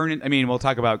they turn it, I mean, we'll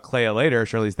talk about Clea later,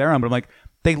 Charlize Theron, but I'm like,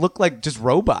 they look like just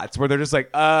robots where they're just like,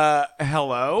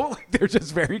 hello? Like, they're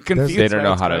just very confused. They don't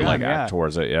know how to going like on. act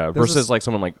towards it, versus like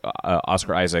someone like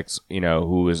Oscar Isaacs,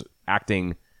 who is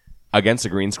acting against a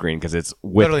green screen because it's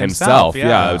with Literally himself.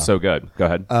 himself, It was so good. Go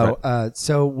ahead.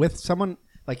 So with someone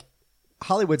like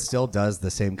Hollywood still does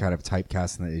the same kind of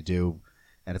typecasting that they do,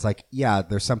 and it's like, yeah,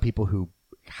 there's some people who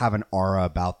have an aura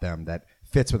about them that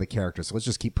fits with the character, so let's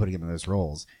just keep putting them in those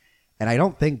roles. And I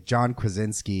don't think John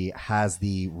Krasinski has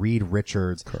the Reed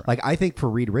Richards. Correct. Like, I think for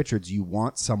Reed Richards, you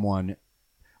want someone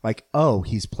like, oh,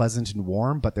 he's pleasant and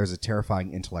warm, but there's a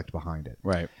terrifying intellect behind it.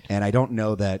 Right. And I don't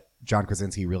know that John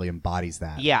Krasinski really embodies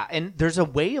that. Yeah, and there's a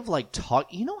way of like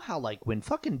talk. You know how like when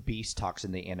fucking Beast talks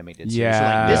in the animated series,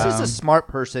 Yeah. you're like, this is a smart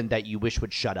person that you wish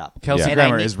would shut up. Kelsey And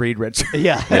Grammer I need- is Reed Richards.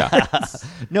 Yeah.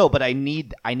 No, but I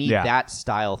need Yeah. that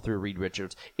style through Reed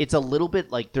Richards. It's a little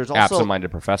bit like there's also Absent-minded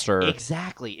professor.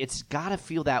 Exactly. It's got to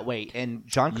feel that way. And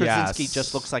John Krasinski Yes.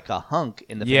 just looks like a hunk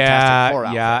in the Fantastic Four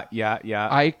outfit. Yeah.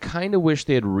 I kind of wish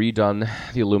they had redone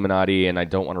the Illuminati, and I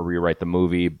don't want to rewrite the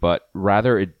movie, but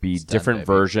rather it be different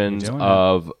versions You're doing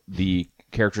of the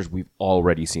characters we've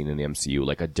already seen in the MCU,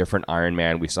 like a different Iron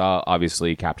Man. We saw,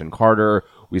 obviously, Captain Carter.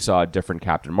 We saw a different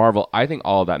Captain Marvel. I think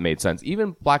all of that made sense.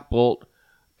 Even Black Bolt,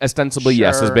 ostensibly,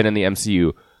 yes, has Sure. been in the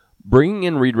MCU. Bringing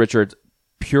in Reed Richards,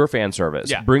 pure fan service.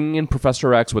 Yeah. Bringing in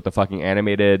Professor X with the fucking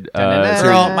animated Da-da-da.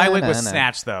 Girl, No, my wig no, was no.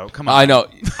 snatched though. Come on. I know.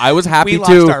 I was happy We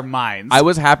to. lost our minds. I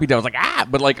was happy to. I was like,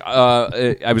 but like,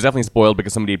 I was definitely spoiled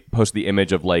because somebody posted the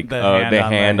image of like The the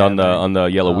hand on the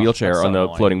yellow wheelchair, that's so on the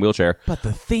annoying. floating wheelchair. But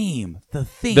the theme. The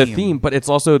theme, but it's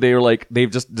also they've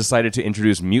just decided to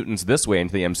introduce mutants this way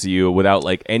into the MCU without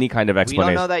like any kind of We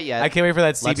explanation. don't know that yet. I can't wait for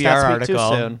that Let's CBR not speak too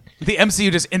article. soon. The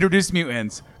MCU just introduced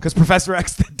mutants because Professor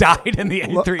X died in the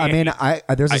Look, A3. I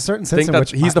mean, there's a certain I sense think in that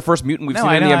which he's the first mutant we've No, seen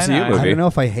I in the know, I MCU know. movie. I don't know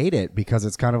if I hate it because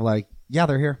it's kind of like, yeah,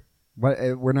 they're here.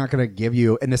 But we're not going to give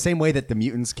you, in the same way that the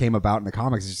mutants came about in the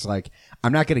comics, it's just like,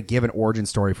 I'm not going to give an origin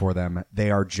story for them.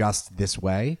 They are just this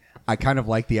way. I kind of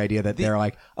like the idea that they're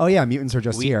like, oh yeah, mutants are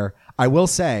just here. I will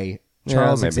say,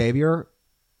 Charles maybe. Xavier,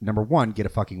 number one, get a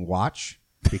fucking watch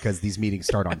because these meetings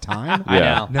start on time. I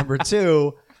Yeah. know. Number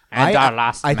two, And our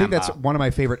last I think member. that's one of my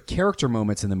favorite character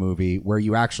moments in the movie where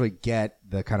you actually get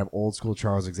the kind of old school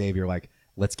Charles Xavier, like,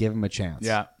 let's give him a chance.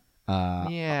 yeah.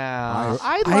 Yeah,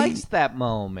 I liked that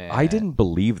moment. I didn't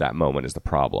believe that moment is the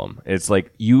problem. It's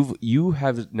like you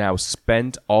have now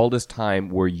spent all this time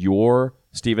where your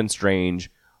Stephen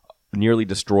Strange nearly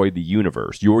destroyed the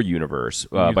universe, your universe,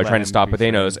 by let trying him to stop be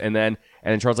Thanos, and then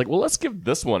Charles like, well, let's give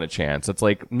this one a chance. It's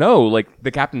like, no, like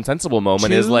the Captain Sensible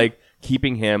moment is like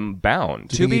keeping him bound.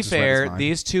 Do you To think be he just read his fair, mind?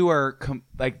 these two are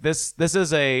like this. This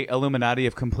is a Illuminati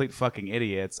of complete fucking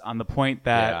idiots. On the point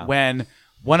that Yeah. when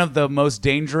one of the most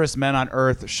dangerous men on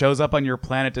Earth shows up on your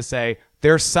planet to say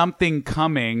there's something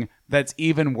coming that's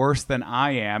even worse than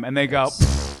I am, and they go,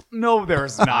 "No,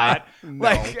 there's not."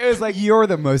 Like it was like You're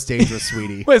the most dangerous,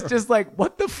 sweetie. it was just like,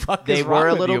 what the fuck? They is wrong were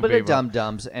a with little you bit of people?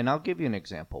 dum-dums, and I'll give you an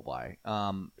example why.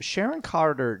 Sharon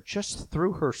Carter just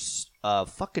threw her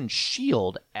fucking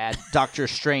shield at Doctor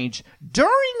Strange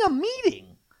during a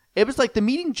meeting. It was like the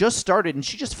meeting just started and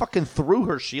she just fucking threw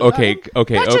her shield. Okay, at him.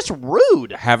 okay, That's oh. just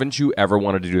rude. Haven't you ever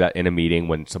wanted to do that in a meeting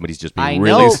when somebody's just being I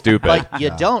really know, stupid? but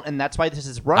you don't, and that's why this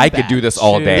is run I bad. could do this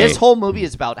all day. This whole movie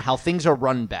is about how things are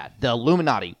run bad. The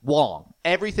Illuminati, Wong.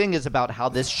 Everything is about how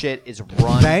this shit is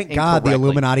run. Thank God the incorrectly.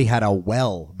 Illuminati had a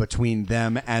well between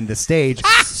them and the stage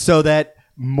so that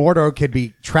Mordor could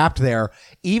be trapped there,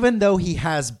 even though he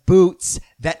has boots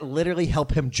that literally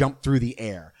help him jump through the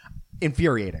air.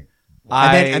 Infuriating.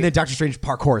 And then Doctor Strange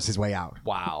parkours his way out.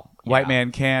 Wow. White Yeah.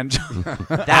 man can.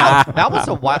 That was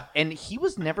a while, and he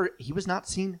was not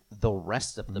seen the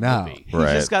rest of the No. movie. He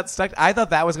Right. just got stuck. I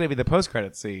thought that was going to be the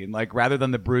post-credit scene, like rather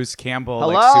than the Bruce Campbell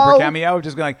like Hello? super cameo,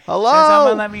 just going like, Hello? "Can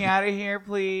someone let me out of here,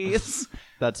 please?"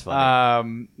 That's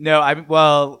funny.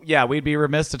 No, we'd be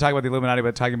remiss to talk about the Illuminati,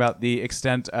 but talking about the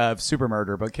extent of super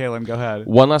murder. But Kaylin, go ahead.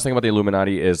 One last thing about the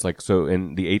Illuminati is like, so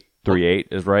in the 838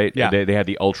 is right. Yeah. They had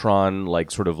the Ultron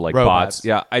like sort of like Robots. bots.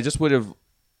 Yeah, I just would have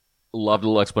loved a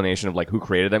little explanation of like who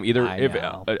created them. Either I if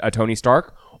know. a Tony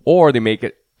Stark, or they make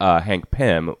it Hank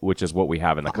Pym, which is what we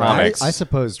have in the comics. I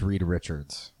suppose Reed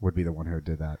Richards would be the one who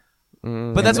did that.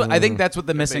 But that's what I think. That's what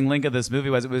the missing link of this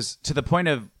movie was. It was to the point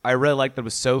of I really liked that it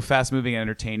was so fast moving and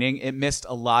entertaining. It missed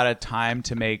a lot of time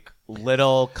to make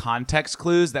little context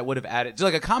clues that would have added, just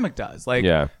like a comic does. Like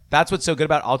Yeah. that's what's so good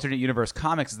about alternate universe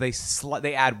comics. Is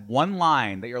they add one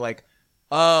line that you're like,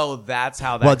 oh, that's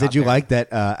how that. Well, got did you there. like that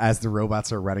as the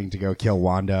robots are running to go kill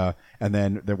Wanda, and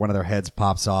then one of their heads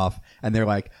pops off, and they're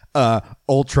like,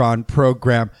 Ultron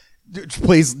program.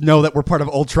 Please know that we're part of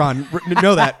Ultron.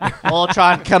 Know that.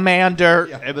 Ultron Commander.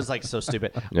 It was like so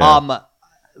stupid. Yeah.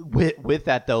 With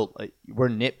that though, like, we're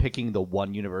nitpicking the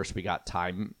one universe we got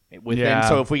time within. Yeah.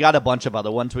 So if we got a bunch of other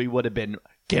ones, we would have been.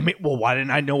 Give me. Well, why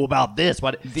didn't I know about this?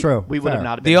 What? True, We would have fair.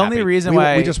 not. Have been The only happy. reason we,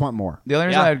 why we just want more. The only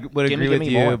reason Yeah. I would Give me- agree give with me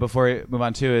you more. before we move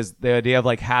on too is the idea of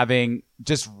like having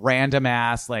just random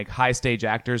ass like high stage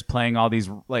actors playing all these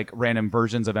like random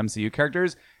versions of MCU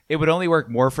characters. It would only work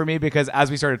more for me because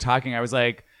as we started talking, I was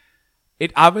like,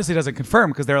 it obviously doesn't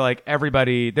confirm because they're like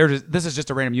everybody. This is just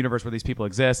a random universe where these people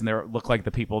exist and they look like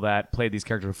the people that played these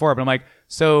characters before. But I'm like,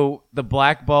 so the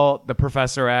Black Bolt, the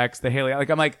Professor X, the Haley, like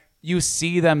I'm like. You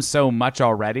see them so much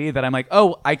already that I'm like,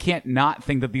 oh, I can't not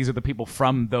think that these are the people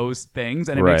from those things.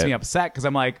 And it makes Right. me upset because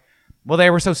I'm like, well,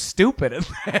 they were so stupid in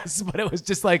this. But it was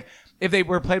just like, if they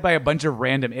were played by a bunch of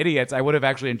random idiots, I would have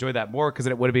actually enjoyed that more because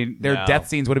it would have been, their No. death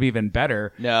scenes would have been even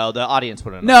better. No, the audience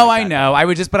wouldn't. No, like I that.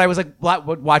 know. But I was like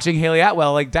watching Haley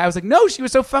Atwell. Like, I was like, no, she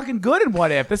was so fucking good in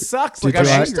What If. This sucks. Like, Did I'm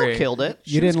you She like- still angry. killed it.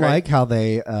 You didn't like how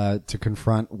they, to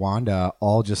confront Wanda,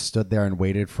 all just stood there and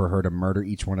waited for her to murder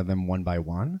each one of them one by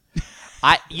one?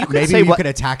 You could Maybe say you what could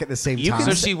attack at the same you time. can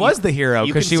So say- she was the hero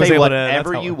you because can she was say able to.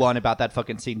 whatever that's you how- want about that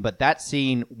fucking scene, but that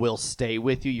scene will stay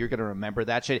with you. You're gonna remember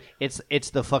that shit. It's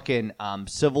the fucking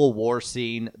Civil War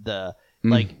scene. The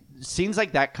like scenes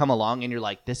like that come along, and you're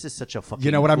like, this is such a fucking.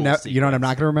 You know what I'm cool not. You know what I'm not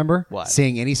sequence. going to remember? What?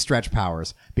 Seeing any stretch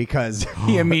powers because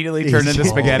He immediately turned into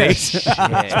spaghetti. Shit.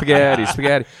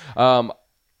 spaghetti.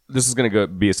 This is gonna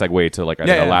be a segue to like I think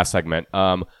Yeah, the yeah. last segment.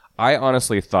 I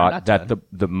honestly thought not that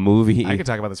the movie. I could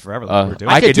talk about this forever. Like we're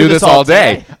doing. I could do this all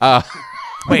day.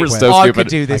 Wait, we're so I stupid. could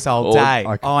do this all Oh, day.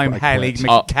 I I'm quit. Haley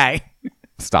Oh. McKay.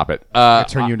 Stop it.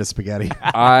 turn you into spaghetti.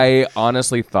 I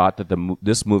honestly thought that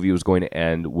this movie was going to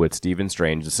end with Stephen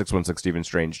Strange, the 616 Stephen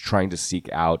Strange, trying to seek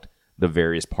out the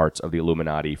various parts of the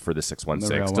Illuminati for the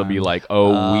 616 to be one. like,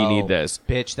 oh, we need this.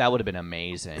 Bitch, that would have been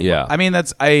amazing. Yeah. I mean,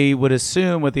 I would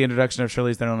assume with the introduction of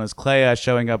Charlize Theron as Clea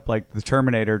showing up like the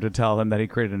Terminator to tell him that he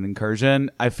created an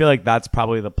incursion. I feel like that's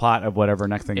probably the plot of whatever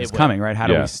next thing is will. coming, right? How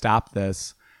do Yeah. we stop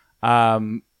this?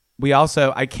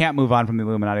 I can't move on from the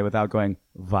Illuminati without going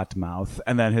Vatmouth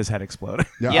and then his head exploding.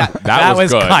 Yeah. That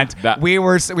was good. cunt. We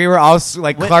were all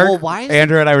like Clark,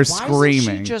 Andrew, and I were screaming.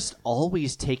 Why is she just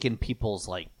always taking people's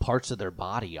like parts of their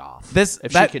body off? If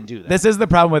she can do that. This is the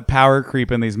problem with power creep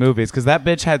in these movies because that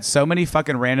bitch had so many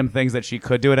fucking random things that she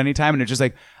could do at any time, and it's just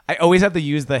like I always have to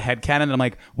use the headcanon, and I'm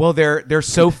like, well, they're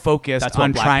so focused That's what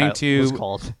on Black trying Panther to was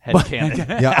called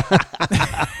headcanon. Yeah.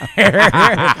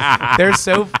 they're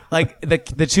so like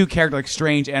the two characters like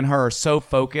Strange and her are so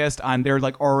focused on they're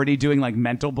like already doing like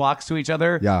mental blocks to each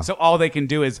other. Yeah. So all they can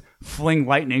do is fling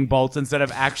lightning bolts instead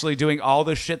of actually doing all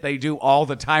the shit they do all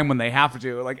the time when they have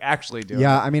to like actually do.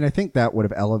 Yeah, I mean, I think that would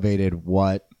have elevated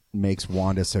what makes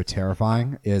Wanda so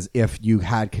terrifying is if you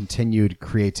had continued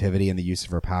creativity in the use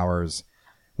of her powers,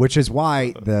 which is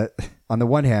why on the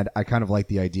one hand, I kind of like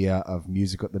the idea of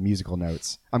the musical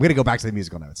notes. I'm going to go back to the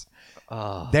musical notes.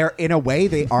 They're in a way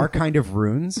they are kind of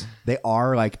runes. They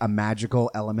are like a magical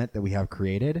element that we have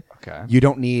created. Okay. You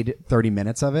don't need 30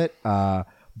 minutes of it.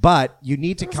 But you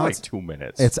need to It's like 2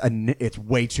 minutes. It's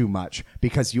way too much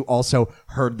because you also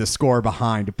heard the score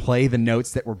behind, play the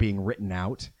notes that were being written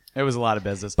out. It was a lot of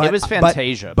business. It was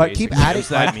Fantasia, but keep basically. adding It was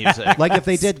that music. Like if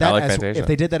they did that, like as, Fantasia. if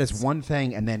they did that as one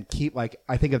thing, and then keep like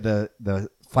I think of the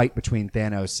fight between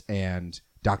Thanos and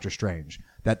Doctor Strange,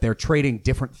 that they're trading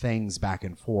different things back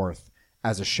and forth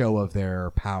as a show of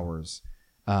their powers.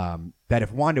 That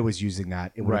if Wanda was using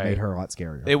that, it would have Right. made her a lot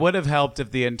scarier. It would have helped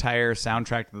if the entire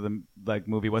soundtrack of the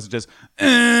movie wasn't just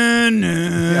and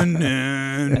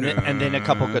and then a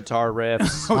couple guitar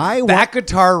riffs. that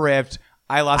guitar riff.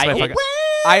 I lost my fucking.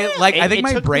 I think It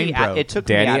my took brain me broke. out, it took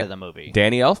me Danny, out of the movie.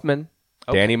 Danny Elfman.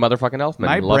 Danny motherfucking Elfman.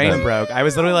 my Love brain him. broke. I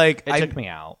was literally like, It took me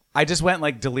out. I just went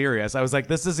like delirious. I was like,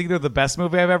 this is either the best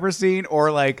movie I've ever seen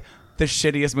or like the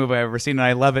shittiest movie I've ever seen, and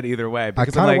I love it either way. I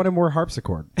Because kind I'm of like, wanted more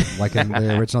harpsichord, like in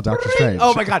the original Doctor Strange.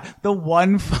 oh my god, the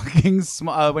one fucking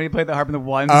small when he played the harp in the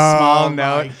one Oh small my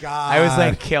note. God. I was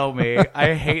like, kill me.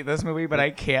 I hate this movie, but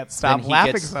I can't stop Then he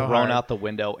laughing gets so thrown hard. out the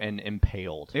window and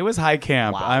impaled. It was high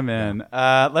camp. Wow. I'm in.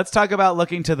 Let's talk about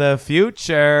looking to the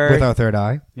future. With our third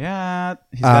eye. Yeah,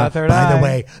 he's got a third by eye. the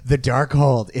way, the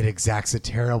Darkhold, it exacts a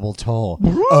terrible toll.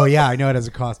 Oh yeah, I know it has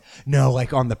a cost. No,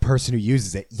 like on the person who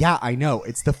uses it. Yeah, I know.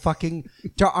 It's the fucking.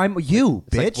 I'm you,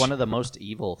 It's bitch. like one of the most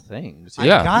evil things. I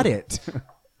Yeah. got it.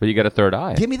 But you got a third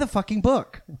eye. Give me the fucking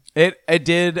book. It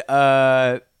did.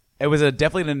 It was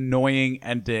definitely an annoying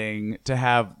ending to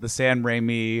have the Sam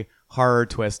Raimi horror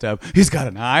twist of he's got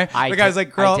an eye. I was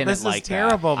like, girl, didn't this like is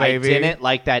terrible, that. baby. I didn't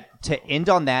like that. To end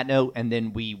on that note, and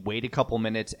then we wait a couple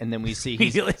minutes, and then we see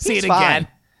he's, You see he's it fine. again.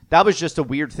 That was just a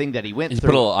weird thing that he went You through.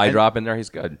 put a little eye And- drop in there, he's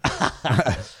good.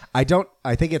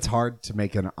 I think it's hard to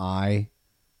make an eye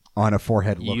on a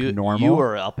forehead look normal. You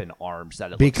were up in arms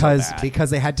that it because looked so bad. because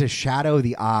they had to shadow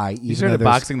the eye. You Even started though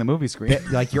there's- boxing the movie screen.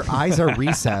 like your eyes are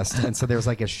recessed, and so there's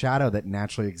like a shadow that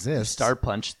naturally exists. Star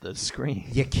punched the screen.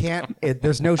 You can't.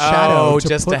 There's no shadow to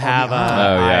just put to on have the a- eye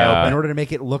Oh, yeah. in order to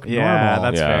make it look yeah, normal.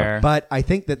 that's Yeah. fair. But I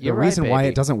think that the You're right, reason why baby.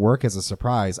 it doesn't work as a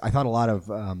surprise, I thought a lot of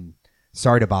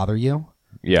Sorry to Bother You,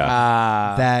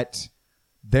 Yeah. that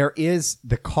there is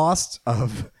the cost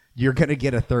of you're going to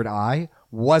get a third eye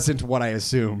wasn't what I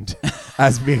assumed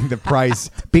as being the price,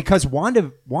 because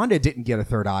Wanda didn't get a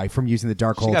third eye from using the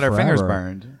Darkhold. she got her fingers forever.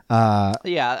 burned.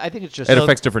 Yeah, I think it's just It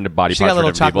affects different body She parts got little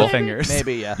for different chocolate people. fingers.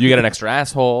 maybe. Yeah. You get an extra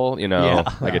asshole, Yeah.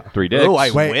 I get 3 dicks. Oh,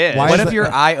 I Wait, wish. why What is if the- your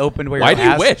eye opened where Why your do you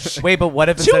ass... wish? Wait, but what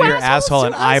if instead of your asshole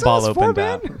an eyeball opened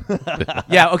up?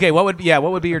 Yeah, okay, what would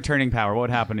be your turning power? What would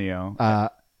happen to you?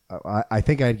 I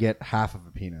think I'd get half of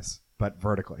a penis, but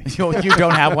vertically. you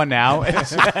don't have one now? No,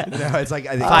 it's like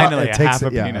I think Finally, it a takes half a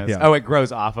it- yeah, penis. yeah. Oh, it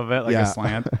grows off of it like Yeah. a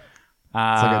slant.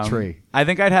 It's like a tree. I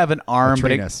think I'd have an arm, but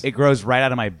treeness. it grows right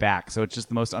out of my back, so it's just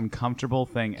the most uncomfortable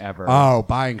thing ever. Oh,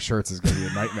 buying shirts is going to be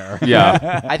a nightmare.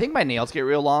 Yeah. I think my nails get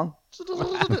real long.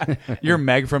 You're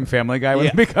Meg from Family Guy when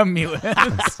Yeah. they become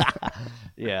mutants.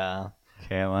 Yeah.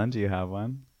 Kaylin, do you have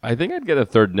one? I think I'd get a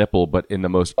third nipple, but in the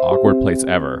most awkward place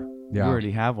ever. Yeah. You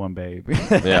already have one, babe.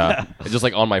 Yeah. It's just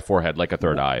like on my forehead, like a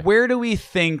third eye. Where do we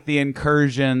think the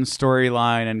incursion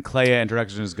storyline and Clea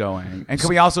introduction is going? And can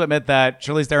we also admit that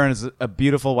Charlize Theron is a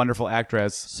beautiful, wonderful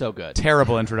actress? So good.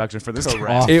 Terrible introduction for this character.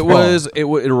 Awful.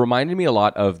 It reminded me a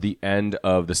lot of the end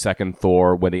of the second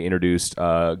Thor when they introduced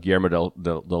Guillermo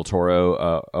del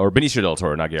Toro or Benicio del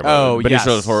Toro, not Guillermo. Oh, Benicio yes.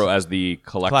 del Toro as the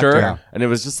collector, Collector. and it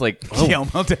was just like, oh,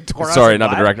 Guillermo del Toro. sorry, not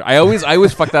the director. I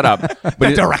always fuck that up.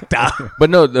 But Director. But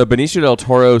no, the Benicio del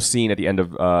Toro scene at the end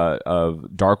of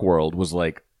Dark World was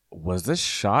like, was this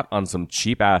shot on some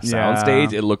cheap ass Yeah.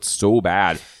 soundstage? It looked so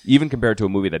bad, even compared to a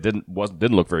movie that didn't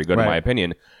look very good in Right. my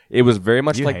opinion. It was very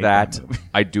much You like hate that. that movie.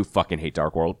 I do fucking hate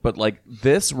Dark World, but like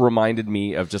this reminded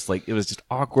me of just like it was just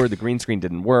awkward. The green screen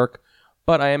didn't work.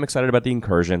 But I am excited about the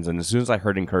incursions, and as soon as I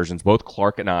heard incursions, both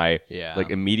Clark and I Yeah. like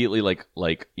immediately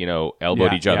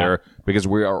elbowed Yeah, each other because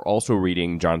we are also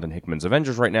reading Jonathan Hickman's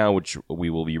Avengers right now, which we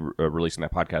will be releasing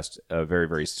that podcast very,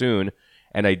 very soon.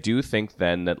 And I do think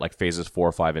then that like phases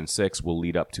 4, 5, and 6 will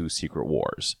lead up to Secret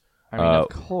Wars. I mean, of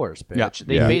course, bitch. yeah.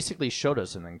 They Yeah. basically showed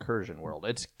us an incursion world.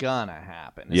 It's gonna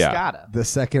happen. It's Yeah. gotta. The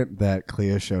second that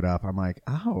Clea showed up, I'm like,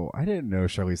 oh, I didn't know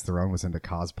Charlize Theron was into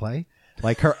cosplay.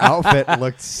 Like her outfit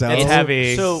looked so It's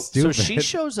heavy. So stupid. she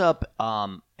shows up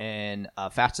in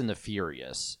Fast and the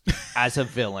Furious as a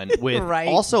villain with Right.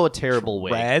 also a terrible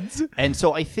wig. Reds? And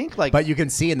so I think like But you can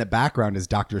see in the background is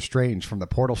Doctor Strange from the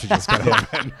portal she just got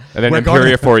open. And then We're going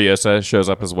Imperia to- Furiosa shows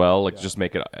up as well. Like just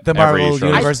make it The every Marvel show.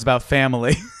 universe is about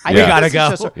family. I We think gotta this is go.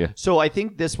 just a- Yeah. So I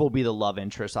think this will be the love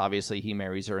interest. Obviously, he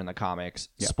marries her in the comics.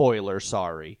 Spoiler,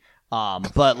 sorry.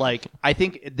 But like, I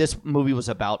think this movie was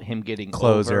about him getting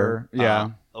Closer.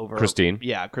 over Christine.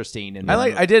 Yeah, Christine. And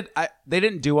they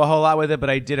didn't do a whole lot with it, but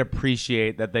I did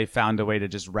appreciate that they found a way to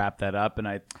just wrap that up, and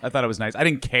I thought it was nice. I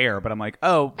didn't care, but I'm like,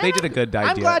 oh, they did a good idea.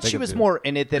 I'm glad They she could was do more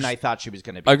in it than I thought she was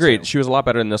going to be. Agreed. too. She was a lot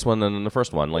better in this one than in the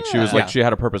first one. Like she was like she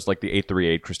had a purpose. Like the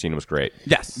 838 Christine was great.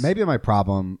 Yes. Maybe my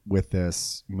problem with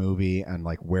this movie and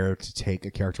like where to take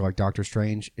a character like Doctor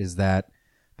Strange is that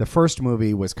the first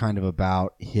movie was kind of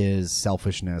about his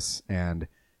selfishness and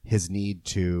his need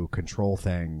to control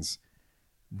things.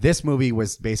 This movie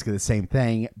was basically the same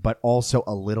thing, but also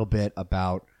a little bit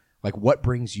about like what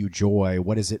brings you joy,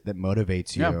 what is it that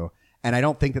motivates you. Yeah. And I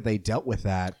don't think that they dealt with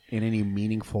that in any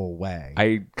meaningful way.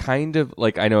 I kind of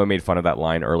like. I know I made fun of that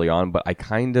line early on, but I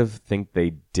kind of think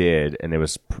they did, and it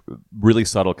was really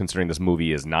subtle considering this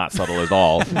movie is not subtle at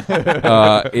all.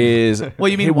 Well,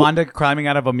 you mean Wanda climbing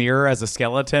out of a mirror as a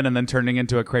skeleton and then turning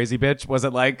into a crazy bitch? Was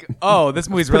it like, oh, this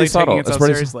movie's really taking itself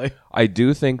seriously? I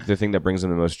do think the thing that brings them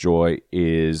the most joy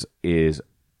is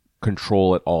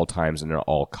control at all times and at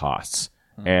all costs.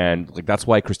 And like that's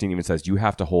why Christine even says you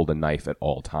have to hold a knife at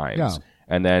all times. Yeah.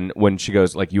 And then when she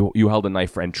goes like you held a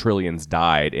knife and trillions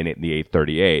died in the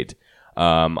 838.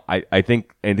 I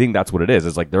think that's what it is.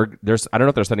 It's like there's I don't know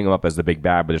if they're setting him up as the big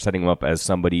bad, but they're setting him up as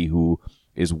somebody who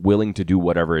is willing to do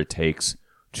whatever it takes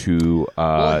to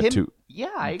Yeah,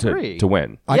 I agree. to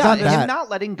win. I yeah, got and that. him not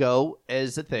letting go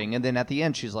is the thing, and then at the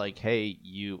end, she's like, "Hey,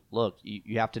 you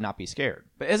have to not be scared."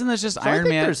 But isn't this just I Iron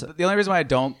think Man? there's- The only reason why I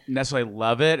don't necessarily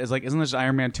love it is like, isn't this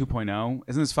Iron Man 2.0?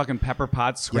 Isn't this fucking Pepper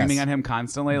Potts screaming Yes. at him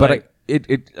constantly? But like,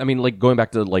 I mean, like going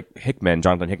back to like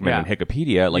Jonathan Hickman Yeah. and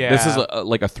Wikipedia, like this is Yeah.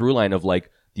 like a through line of like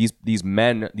these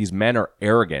men are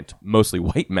arrogant, mostly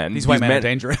white men. These white men are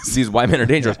dangerous. These white men are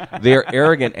dangerous. They're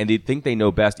arrogant and they think they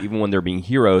know best, even when they're being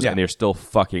heroes, Yeah. and they're still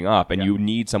fucking up. And you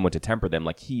need someone to temper them.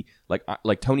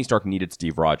 Like Tony Stark needed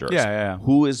Steve Rogers. Yeah.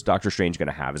 Who is Doctor Strange going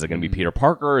to have? Is it going to be Peter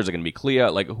Parker? Is it going to be Clea?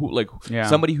 Like who? Like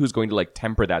somebody who's going to like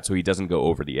temper that so he doesn't go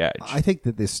over the edge. I think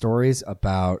that the stories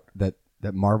about that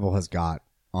Marvel has got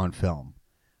on film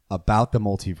about the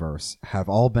multiverse have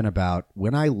all been about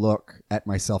when I look at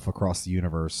myself across the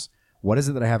universe, what is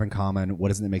it that I have in common? What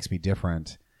is it that makes me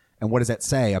different? And what does that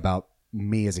say about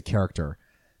me as a character?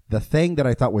 The thing that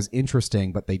I thought was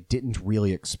interesting, but they didn't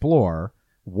really explore,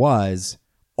 was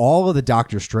all of the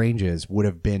Doctor Stranges would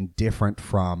have been different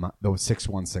from the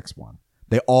 6161.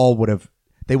 They all would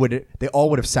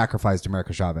have sacrificed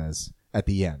America Chavez at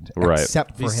the end, Right.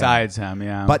 except for him. besides him,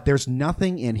 yeah. But there's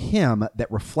nothing in him that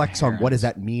reflects on what does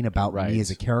that mean about Right. me as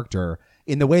a character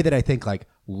in the way that I think like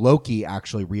Loki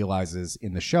actually realizes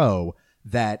in the show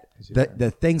that the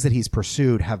things that he's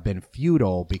pursued have been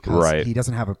futile because Right. he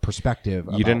doesn't have a perspective.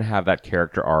 You didn't have that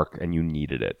character arc, and you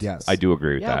needed it. Yes. I do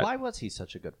agree with Yeah, that. why was he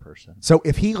such a good person? So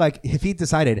if he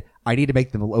decided I need to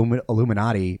make the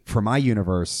Illuminati for my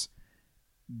universe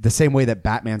the same way that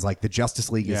Batman's like the Justice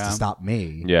League is Yeah. to stop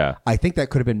me. Yeah. I think that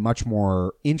could have been much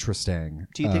more interesting.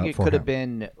 Do you think it for could have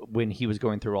him. been when he was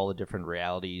going through all the different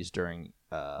realities during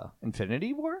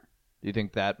Infinity War? Do you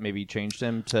think that maybe changed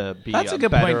him to be That's a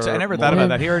good better, point. I never thought about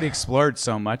that. He already explored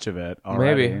so much of it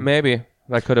already. Maybe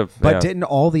that could have. But yeah. didn't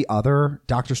all the other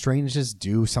Doctor Stranges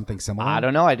do something similar? I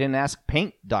don't know. I didn't ask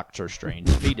Paint Doctor Strange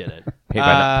if he did it. paint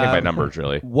by numbers,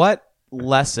 really. What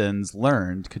lessons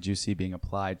learned could you see being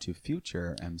applied to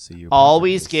future MCU?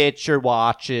 Always properties? get your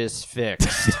watches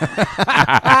fixed.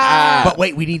 But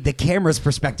wait, we need the camera's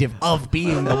perspective of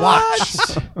being the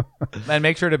watch. And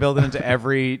make sure to build it into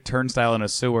every turnstile in a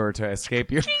sewer to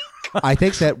escape your. I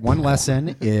think that one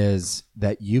lesson is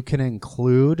that you can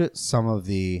include some of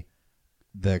the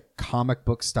comic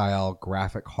book style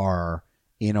graphic horror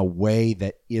in a way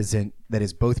that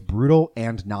is both brutal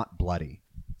and not bloody.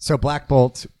 So Black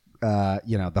Bolt,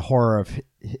 the horror of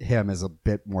him is a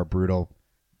bit more brutal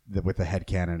with the head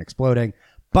cannon exploding.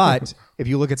 But if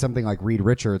you look at something like Reed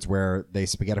Richards, where they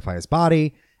spaghettify his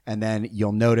body, and then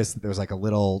you'll notice that there's like a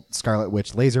little Scarlet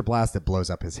Witch laser blast that blows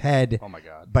up his head. Oh my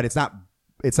God. But it's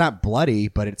not bloody,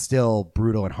 but it's still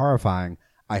brutal and horrifying.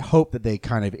 I hope that they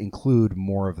kind of include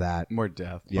more of that. More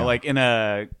death. Yeah. But like in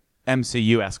a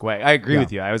MCU-esque way. I agree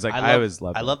with you. I was like, I always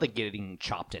loved it. I love the getting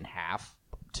chopped in half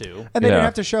too. And they Yeah. didn't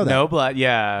have to show that. No blood.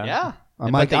 Yeah. Yeah,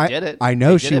 I'm but like, they did it. I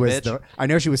know They she did it, was bitch. I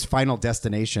know she was Final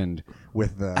Destination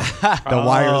with the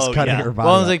wires cutting yeah. her body.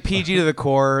 Well, it was up. like PG to the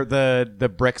core.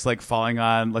 The bricks like falling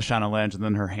on Lashana Lynch, and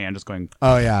then her hand just going.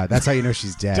 Oh yeah, that's how you know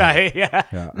she's dead.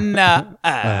 Yeah.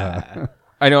 Nah.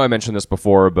 I know I mentioned this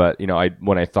before, but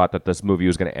when I thought that this movie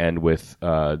was going to end with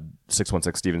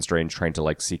 616 Stephen Strange trying to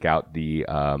like seek out the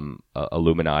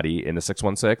Illuminati in the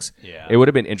 616, it would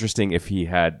have been interesting if he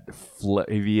had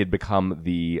become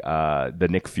the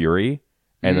Nick Fury,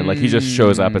 and then like he just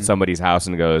shows up at somebody's house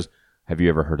and goes, "Have you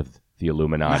ever heard of the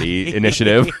Illuminati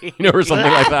Initiative?" Or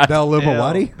something like that. The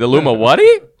Illuminati? The Illuminati?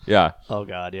 Yeah. Oh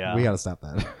God, yeah. We got to stop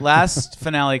that. Last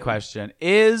finale question.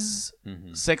 Is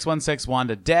 616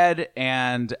 Wanda dead?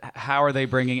 And how are they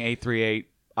bringing 838,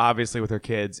 obviously with her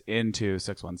kids, into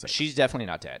 616? She's definitely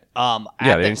not dead.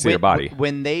 They didn't see her body.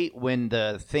 When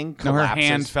the thing No, her collapses.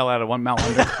 hand fell out of one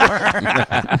mountain.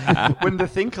 When the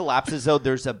thing collapses, though,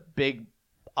 there's a big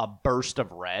burst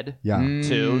of red. Yeah.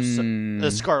 Too. So,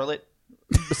 the Scarlet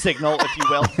signal, if you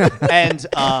will. And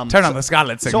Turn on the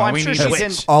Scarlet signal. So I'm We sure need she's to-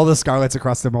 in. All the Scarlets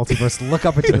across the multiverse look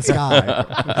up into the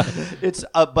sky. It's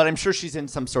but I'm sure she's in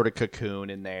some sort of cocoon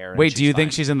in there. and Wait, do you fine.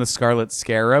 think she's in the Scarlet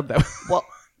Scarab? Well,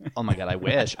 oh my God, I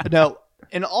wish. No,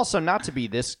 and also not to be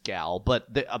this gal, but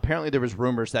apparently there was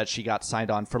rumors that she got signed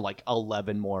on for like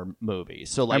 11 more movies.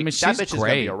 So like mean, that she's bitch is gonna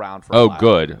great. be around for a Oh, while.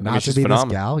 good. I Not mean, to she's be phenomenal.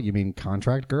 this gal, you mean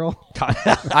contract girl?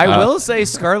 I will say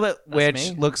Scarlet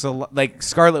Witch me. looks like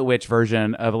Scarlet Witch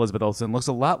version of Elizabeth Olsen looks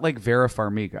a lot like Vera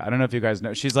Farmiga. I don't know if you guys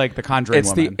know. She's like the Conjuring It's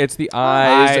woman. the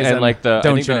eyes and like the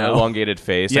don't I think you the know? elongated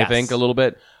face. Yes. I think a little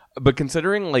bit. But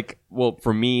considering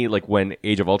for me, like when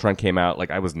Age of Ultron came out,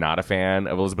 like I was not a fan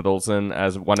of Elizabeth Olsen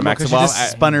as Wanda Because she Maximoff.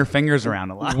 just spun her fingers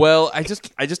around a lot. Well, I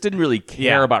just didn't really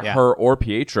care Yeah, about yeah. her or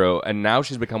Pietro, and now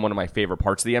she's become one of my favorite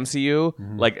parts of the MCU.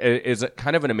 Like, is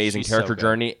kind of an amazing She's so character good.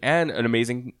 journey and an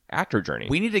amazing actor journey.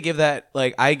 We need to give that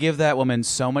I give that woman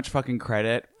so much fucking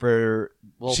credit for.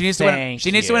 Well, she needs to win. thank She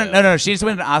needs to win. you. No. She needs to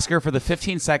win an Oscar for the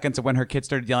 15 seconds of when her kids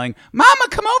started yelling, "Mama,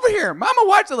 come over here! Mama,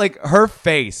 watch it!" Like her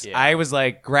face. Yeah. I was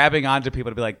like grabbing onto people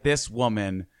to be like, "This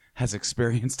woman has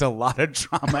experienced a lot of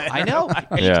trauma." I know.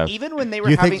 Yeah. Even when they were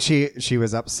Do you having. think she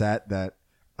was upset that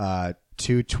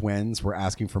two twins were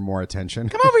asking for more attention?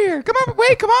 Come over here! Come over!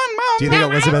 Wait! Come on, Mom! Do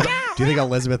you think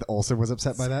Elizabeth Olsen was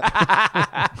upset by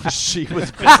that? she was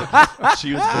visibly,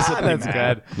 she was visibly That's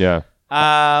mad. good. yeah.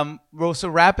 Well, so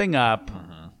wrapping up,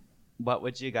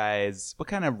 what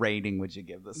kind of rating would you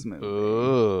give this movie?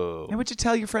 Ooh. And would you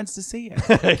tell your friends to see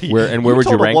it? Where would you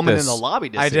told a rank woman this? in the lobby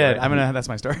to I see did. it. That's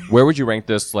my story. Where would you rank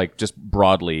this, like just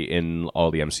broadly in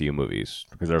all the MCU movies?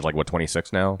 Because there's like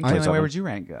 26 now. Taylor, 27? where would you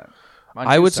rank it?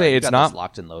 I would say You it's got not this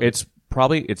locked and loaded. It's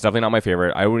definitely not my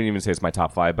favorite. I wouldn't even say it's my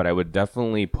top 5, but I would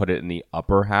definitely put it in the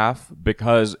upper half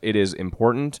because it is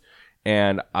important,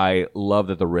 and I love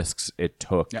that the risks it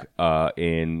took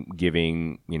in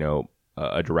giving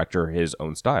a director his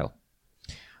own style.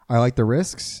 I like the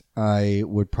risks. I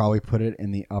would probably put it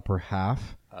in the upper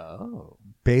half. Oh.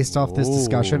 Based off this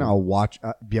discussion, I'll watch,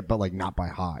 but like not by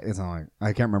high. It's not like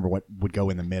I can't remember what would go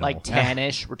in the middle. Like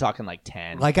 10-ish. We're talking like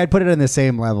 10. Like I'd put it in the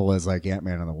same level as like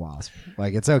Ant-Man and the Wasp.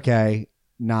 Like it's okay,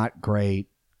 not great,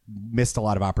 missed a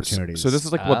lot of opportunities. So this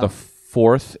is like what the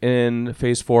fourth in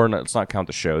Phase 4, and let's not count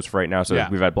the shows for right now. So Yeah.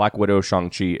 we've had Black Widow,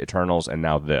 Shang-Chi, Eternals, and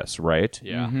now this, right?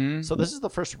 Yeah. So this is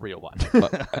the first real one.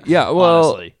 Yeah.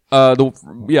 Well, Honestly.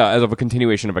 as of a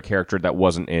continuation of a character that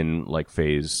wasn't in like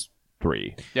Phase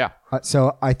 3. yeah.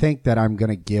 So I think that I'm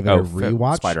gonna give it a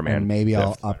rewatch, Spider-Man, and maybe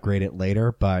I'll fifth. upgrade it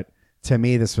later. But to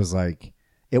me, this was like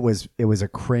it was a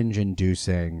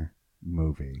cringe-inducing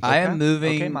movie. I am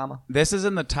moving. Okay, mama. This is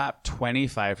in the top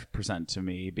 25% to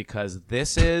me because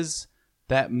this is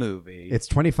that movie. It's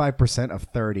 25%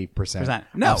 of 30%.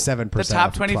 No, of 7%. The top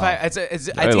of 25. 12. It's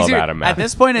I love easier, Adam Math. at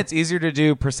this point, it's easier to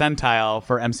do percentile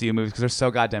for MCU movies because there's so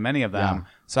goddamn many of them.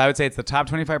 Yeah. So I would say it's the top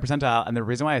 25 percentile. And the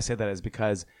reason why I say that is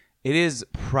because it is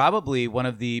probably one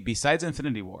of the, besides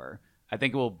Infinity War, I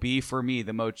think it will be for me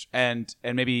the most, and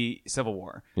maybe Civil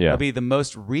War. Yeah. It'll be the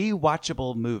most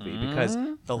rewatchable movie because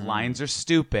the lines are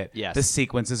stupid. Yes. The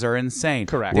sequences are insane.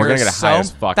 Correct. We're There gonna is get high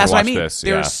as fuck That's to what I watch mean. this,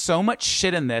 There's yeah. so much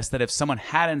shit in this that if someone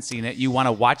hadn't seen it, you want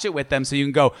to watch it with them so you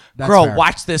can go, That's girl, fair.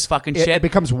 watch this fucking It shit.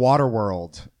 becomes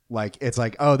Waterworld. Like it's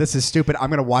like, oh, this is stupid. I'm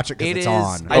gonna watch it because It it's is-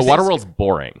 on. I think- Waterworld's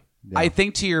boring. I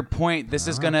think to your point, this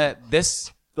is gonna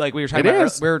like we were talking It about.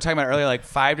 is. We were talking about earlier, like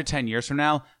 5 to 10 years from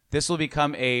now, this will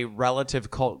become a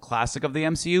relative cult classic of the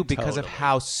MCU because of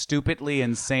how stupidly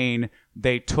insane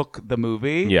they took the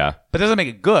movie. Yeah. But it doesn't make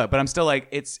it good. But I'm still like,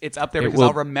 it's up there because will-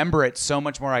 I'll remember it so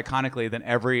much more iconically than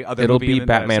every other It'll movie. be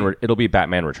Batman. It'll be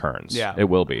Batman Returns. Yeah. It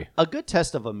will be. A good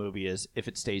test of a movie is if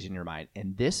it stays in your mind.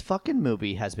 And this fucking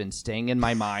movie has been staying in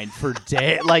my mind for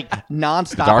days, like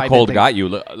nonstop. Darkhold got you.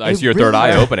 Look, I see your third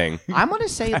eye opening. I'm gonna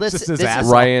say just this his is ass.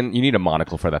 Ryan, you need a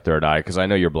monocle for that third eye because I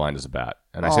know you're blind as a bat,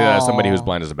 and I say that as somebody who's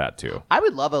blind as a bat too. I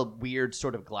would love a weird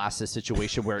sort of glasses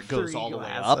situation where it goes all the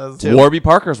way up. glasses. Too. Warby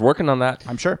Parker's working on that.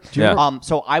 I'm sure. Yeah.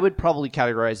 So I would probably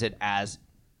categorize it as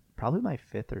probably my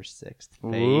 5th or 6th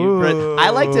favorite. I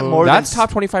liked it more. That's than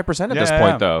top 25% at this Yeah,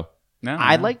 point, yeah. though. No,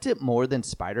 I liked it more than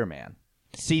Spider-Man.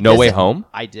 See, No this- Way Home?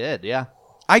 I did. Yeah.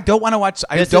 I don't want to watch.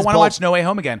 I This don't is want to both- watch No Way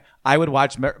Home again. I would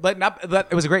watch, but not that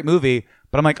it was a great movie.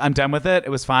 But I'm like, I'm done with it. It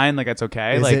was fine. Like it's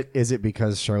okay. Is it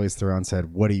because Charlize Theron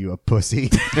said, "What are you, a pussy?"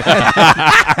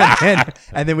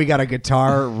 and then we got a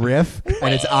guitar riff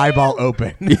and its eyeball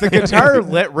open. the guitar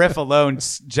lit riff alone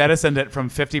jettisoned it from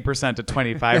 50% to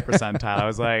 25 percentile. I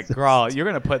was like, girl, you're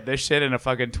gonna put this shit in a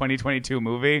fucking 2022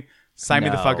 movie? Sign me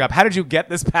the No. fuck up. How did you get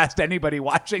this past anybody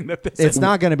watching this? It's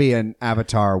not going to be an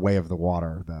Avatar Way of the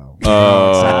Water, though.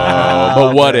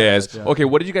 But what is? Okay,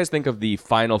 what did you guys think of the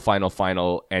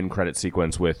final end credit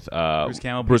sequence with Bruce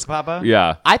Campbell, Bruce Papa?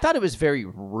 Yeah. I thought it was very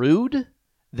rude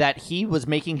that he was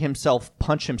making himself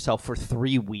punch himself for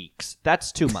 3 weeks.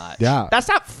 That's too much. Yeah. That's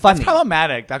not funny.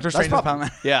 Problematic. Doctor Strange is prob-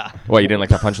 problematic. Yeah. What, you didn't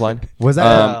like that punchline? Was that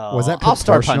I'll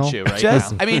start proportional? punch you right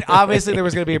Just, now. I mean, obviously there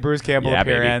was going to be a Bruce Campbell Yeah,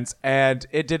 baby. appearance, and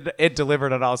it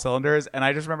delivered on all cylinders. And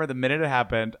I just remember the minute it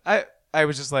happened, I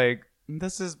was just like,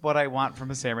 this is what I want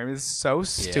from a Sam Raimi. This is so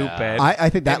stupid. I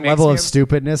think that It makes level me of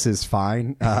stupidness is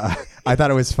fine. I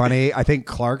thought it was funny. I think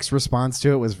Clark's response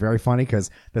to it was very funny because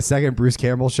the second Bruce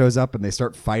Campbell shows up and they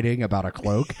start fighting about a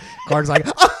cloak, Clark's like,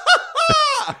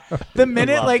 The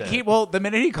minute loved the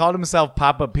minute he called himself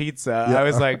Papa Pizza, I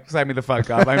was like, sign me the fuck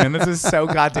up. I mean, this is so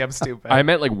goddamn stupid. I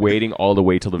meant like waiting all the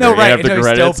way till the No, very right, end of the until he's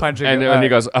credits, still punching and it. then he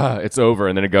goes, it's over,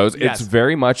 and then it goes. Yes. It's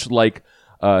very much like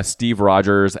Steve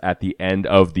Rogers at the end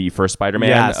of the first Spider-Man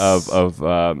Yes. of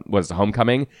what is it,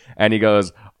 Homecoming, and he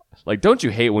goes, like, don't you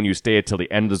hate when you stay till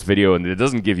the end of this video and it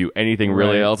doesn't give you anything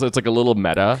really Right. else? It's like a little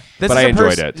meta, This but is I a enjoyed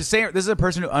pers- it. This is a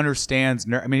person who understands.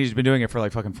 I mean, he's been doing it for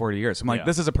like fucking 40 years. So I'm like,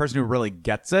 this is a person who really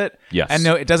gets it. Yes. And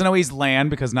no, it doesn't always land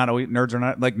because not always nerds are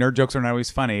not like nerd jokes are not always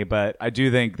funny. But I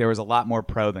do think there was a lot more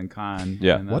pro than con.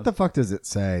 Yeah. in what those. the fuck does it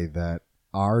say that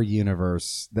our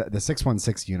universe, the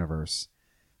 616 universe,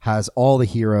 has all the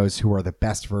heroes who are the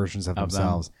best versions of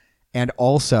themselves, and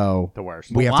also The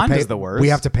worst. We have to Wanda's pay. the worst. We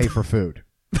have to pay for food.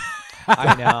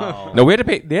 I know. No, we had to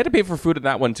pay. They had to pay for food in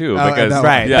that one too. Oh, because that one.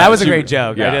 Right. yeah, that was a she- great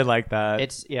joke. yeah. I did like that.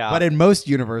 It's yeah. But in most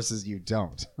universes, you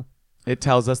don't. It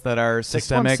tells us that our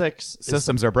systemic 616 is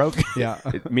systems are broken. Yeah.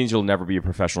 It means you'll never be a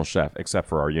professional chef except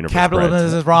for our universe. Capitalism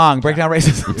bread. is wrong. Break down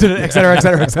racism, et cetera, et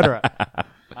cetera, et cetera.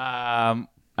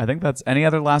 I think that's any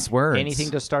other last words.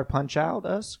 anything to start punch out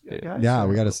us guys? Yeah,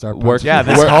 we got to start. Work- punching. Yeah,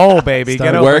 this Where- whole baby.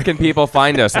 Get over. Where can people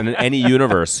find us in any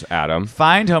universe, Adam?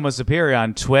 Find Homo Superior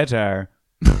on Twitter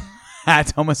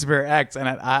at Homo Superior X and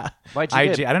at Why'd you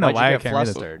IG. get- I don't know why'd you why I get can't read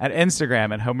this. flustered? At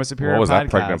Instagram at Homo Superior What was Podcast. that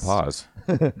pregnant pause?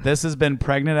 This has been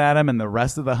Pregnant Adam and the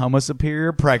rest of the Homo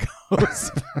Superior Pregos.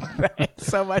 Thanks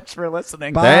so much for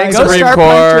listening. Bye. Thanks, Go Supreme start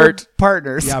punch your Court.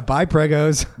 partners. Yeah, bye,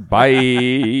 pregos.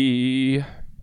 Bye.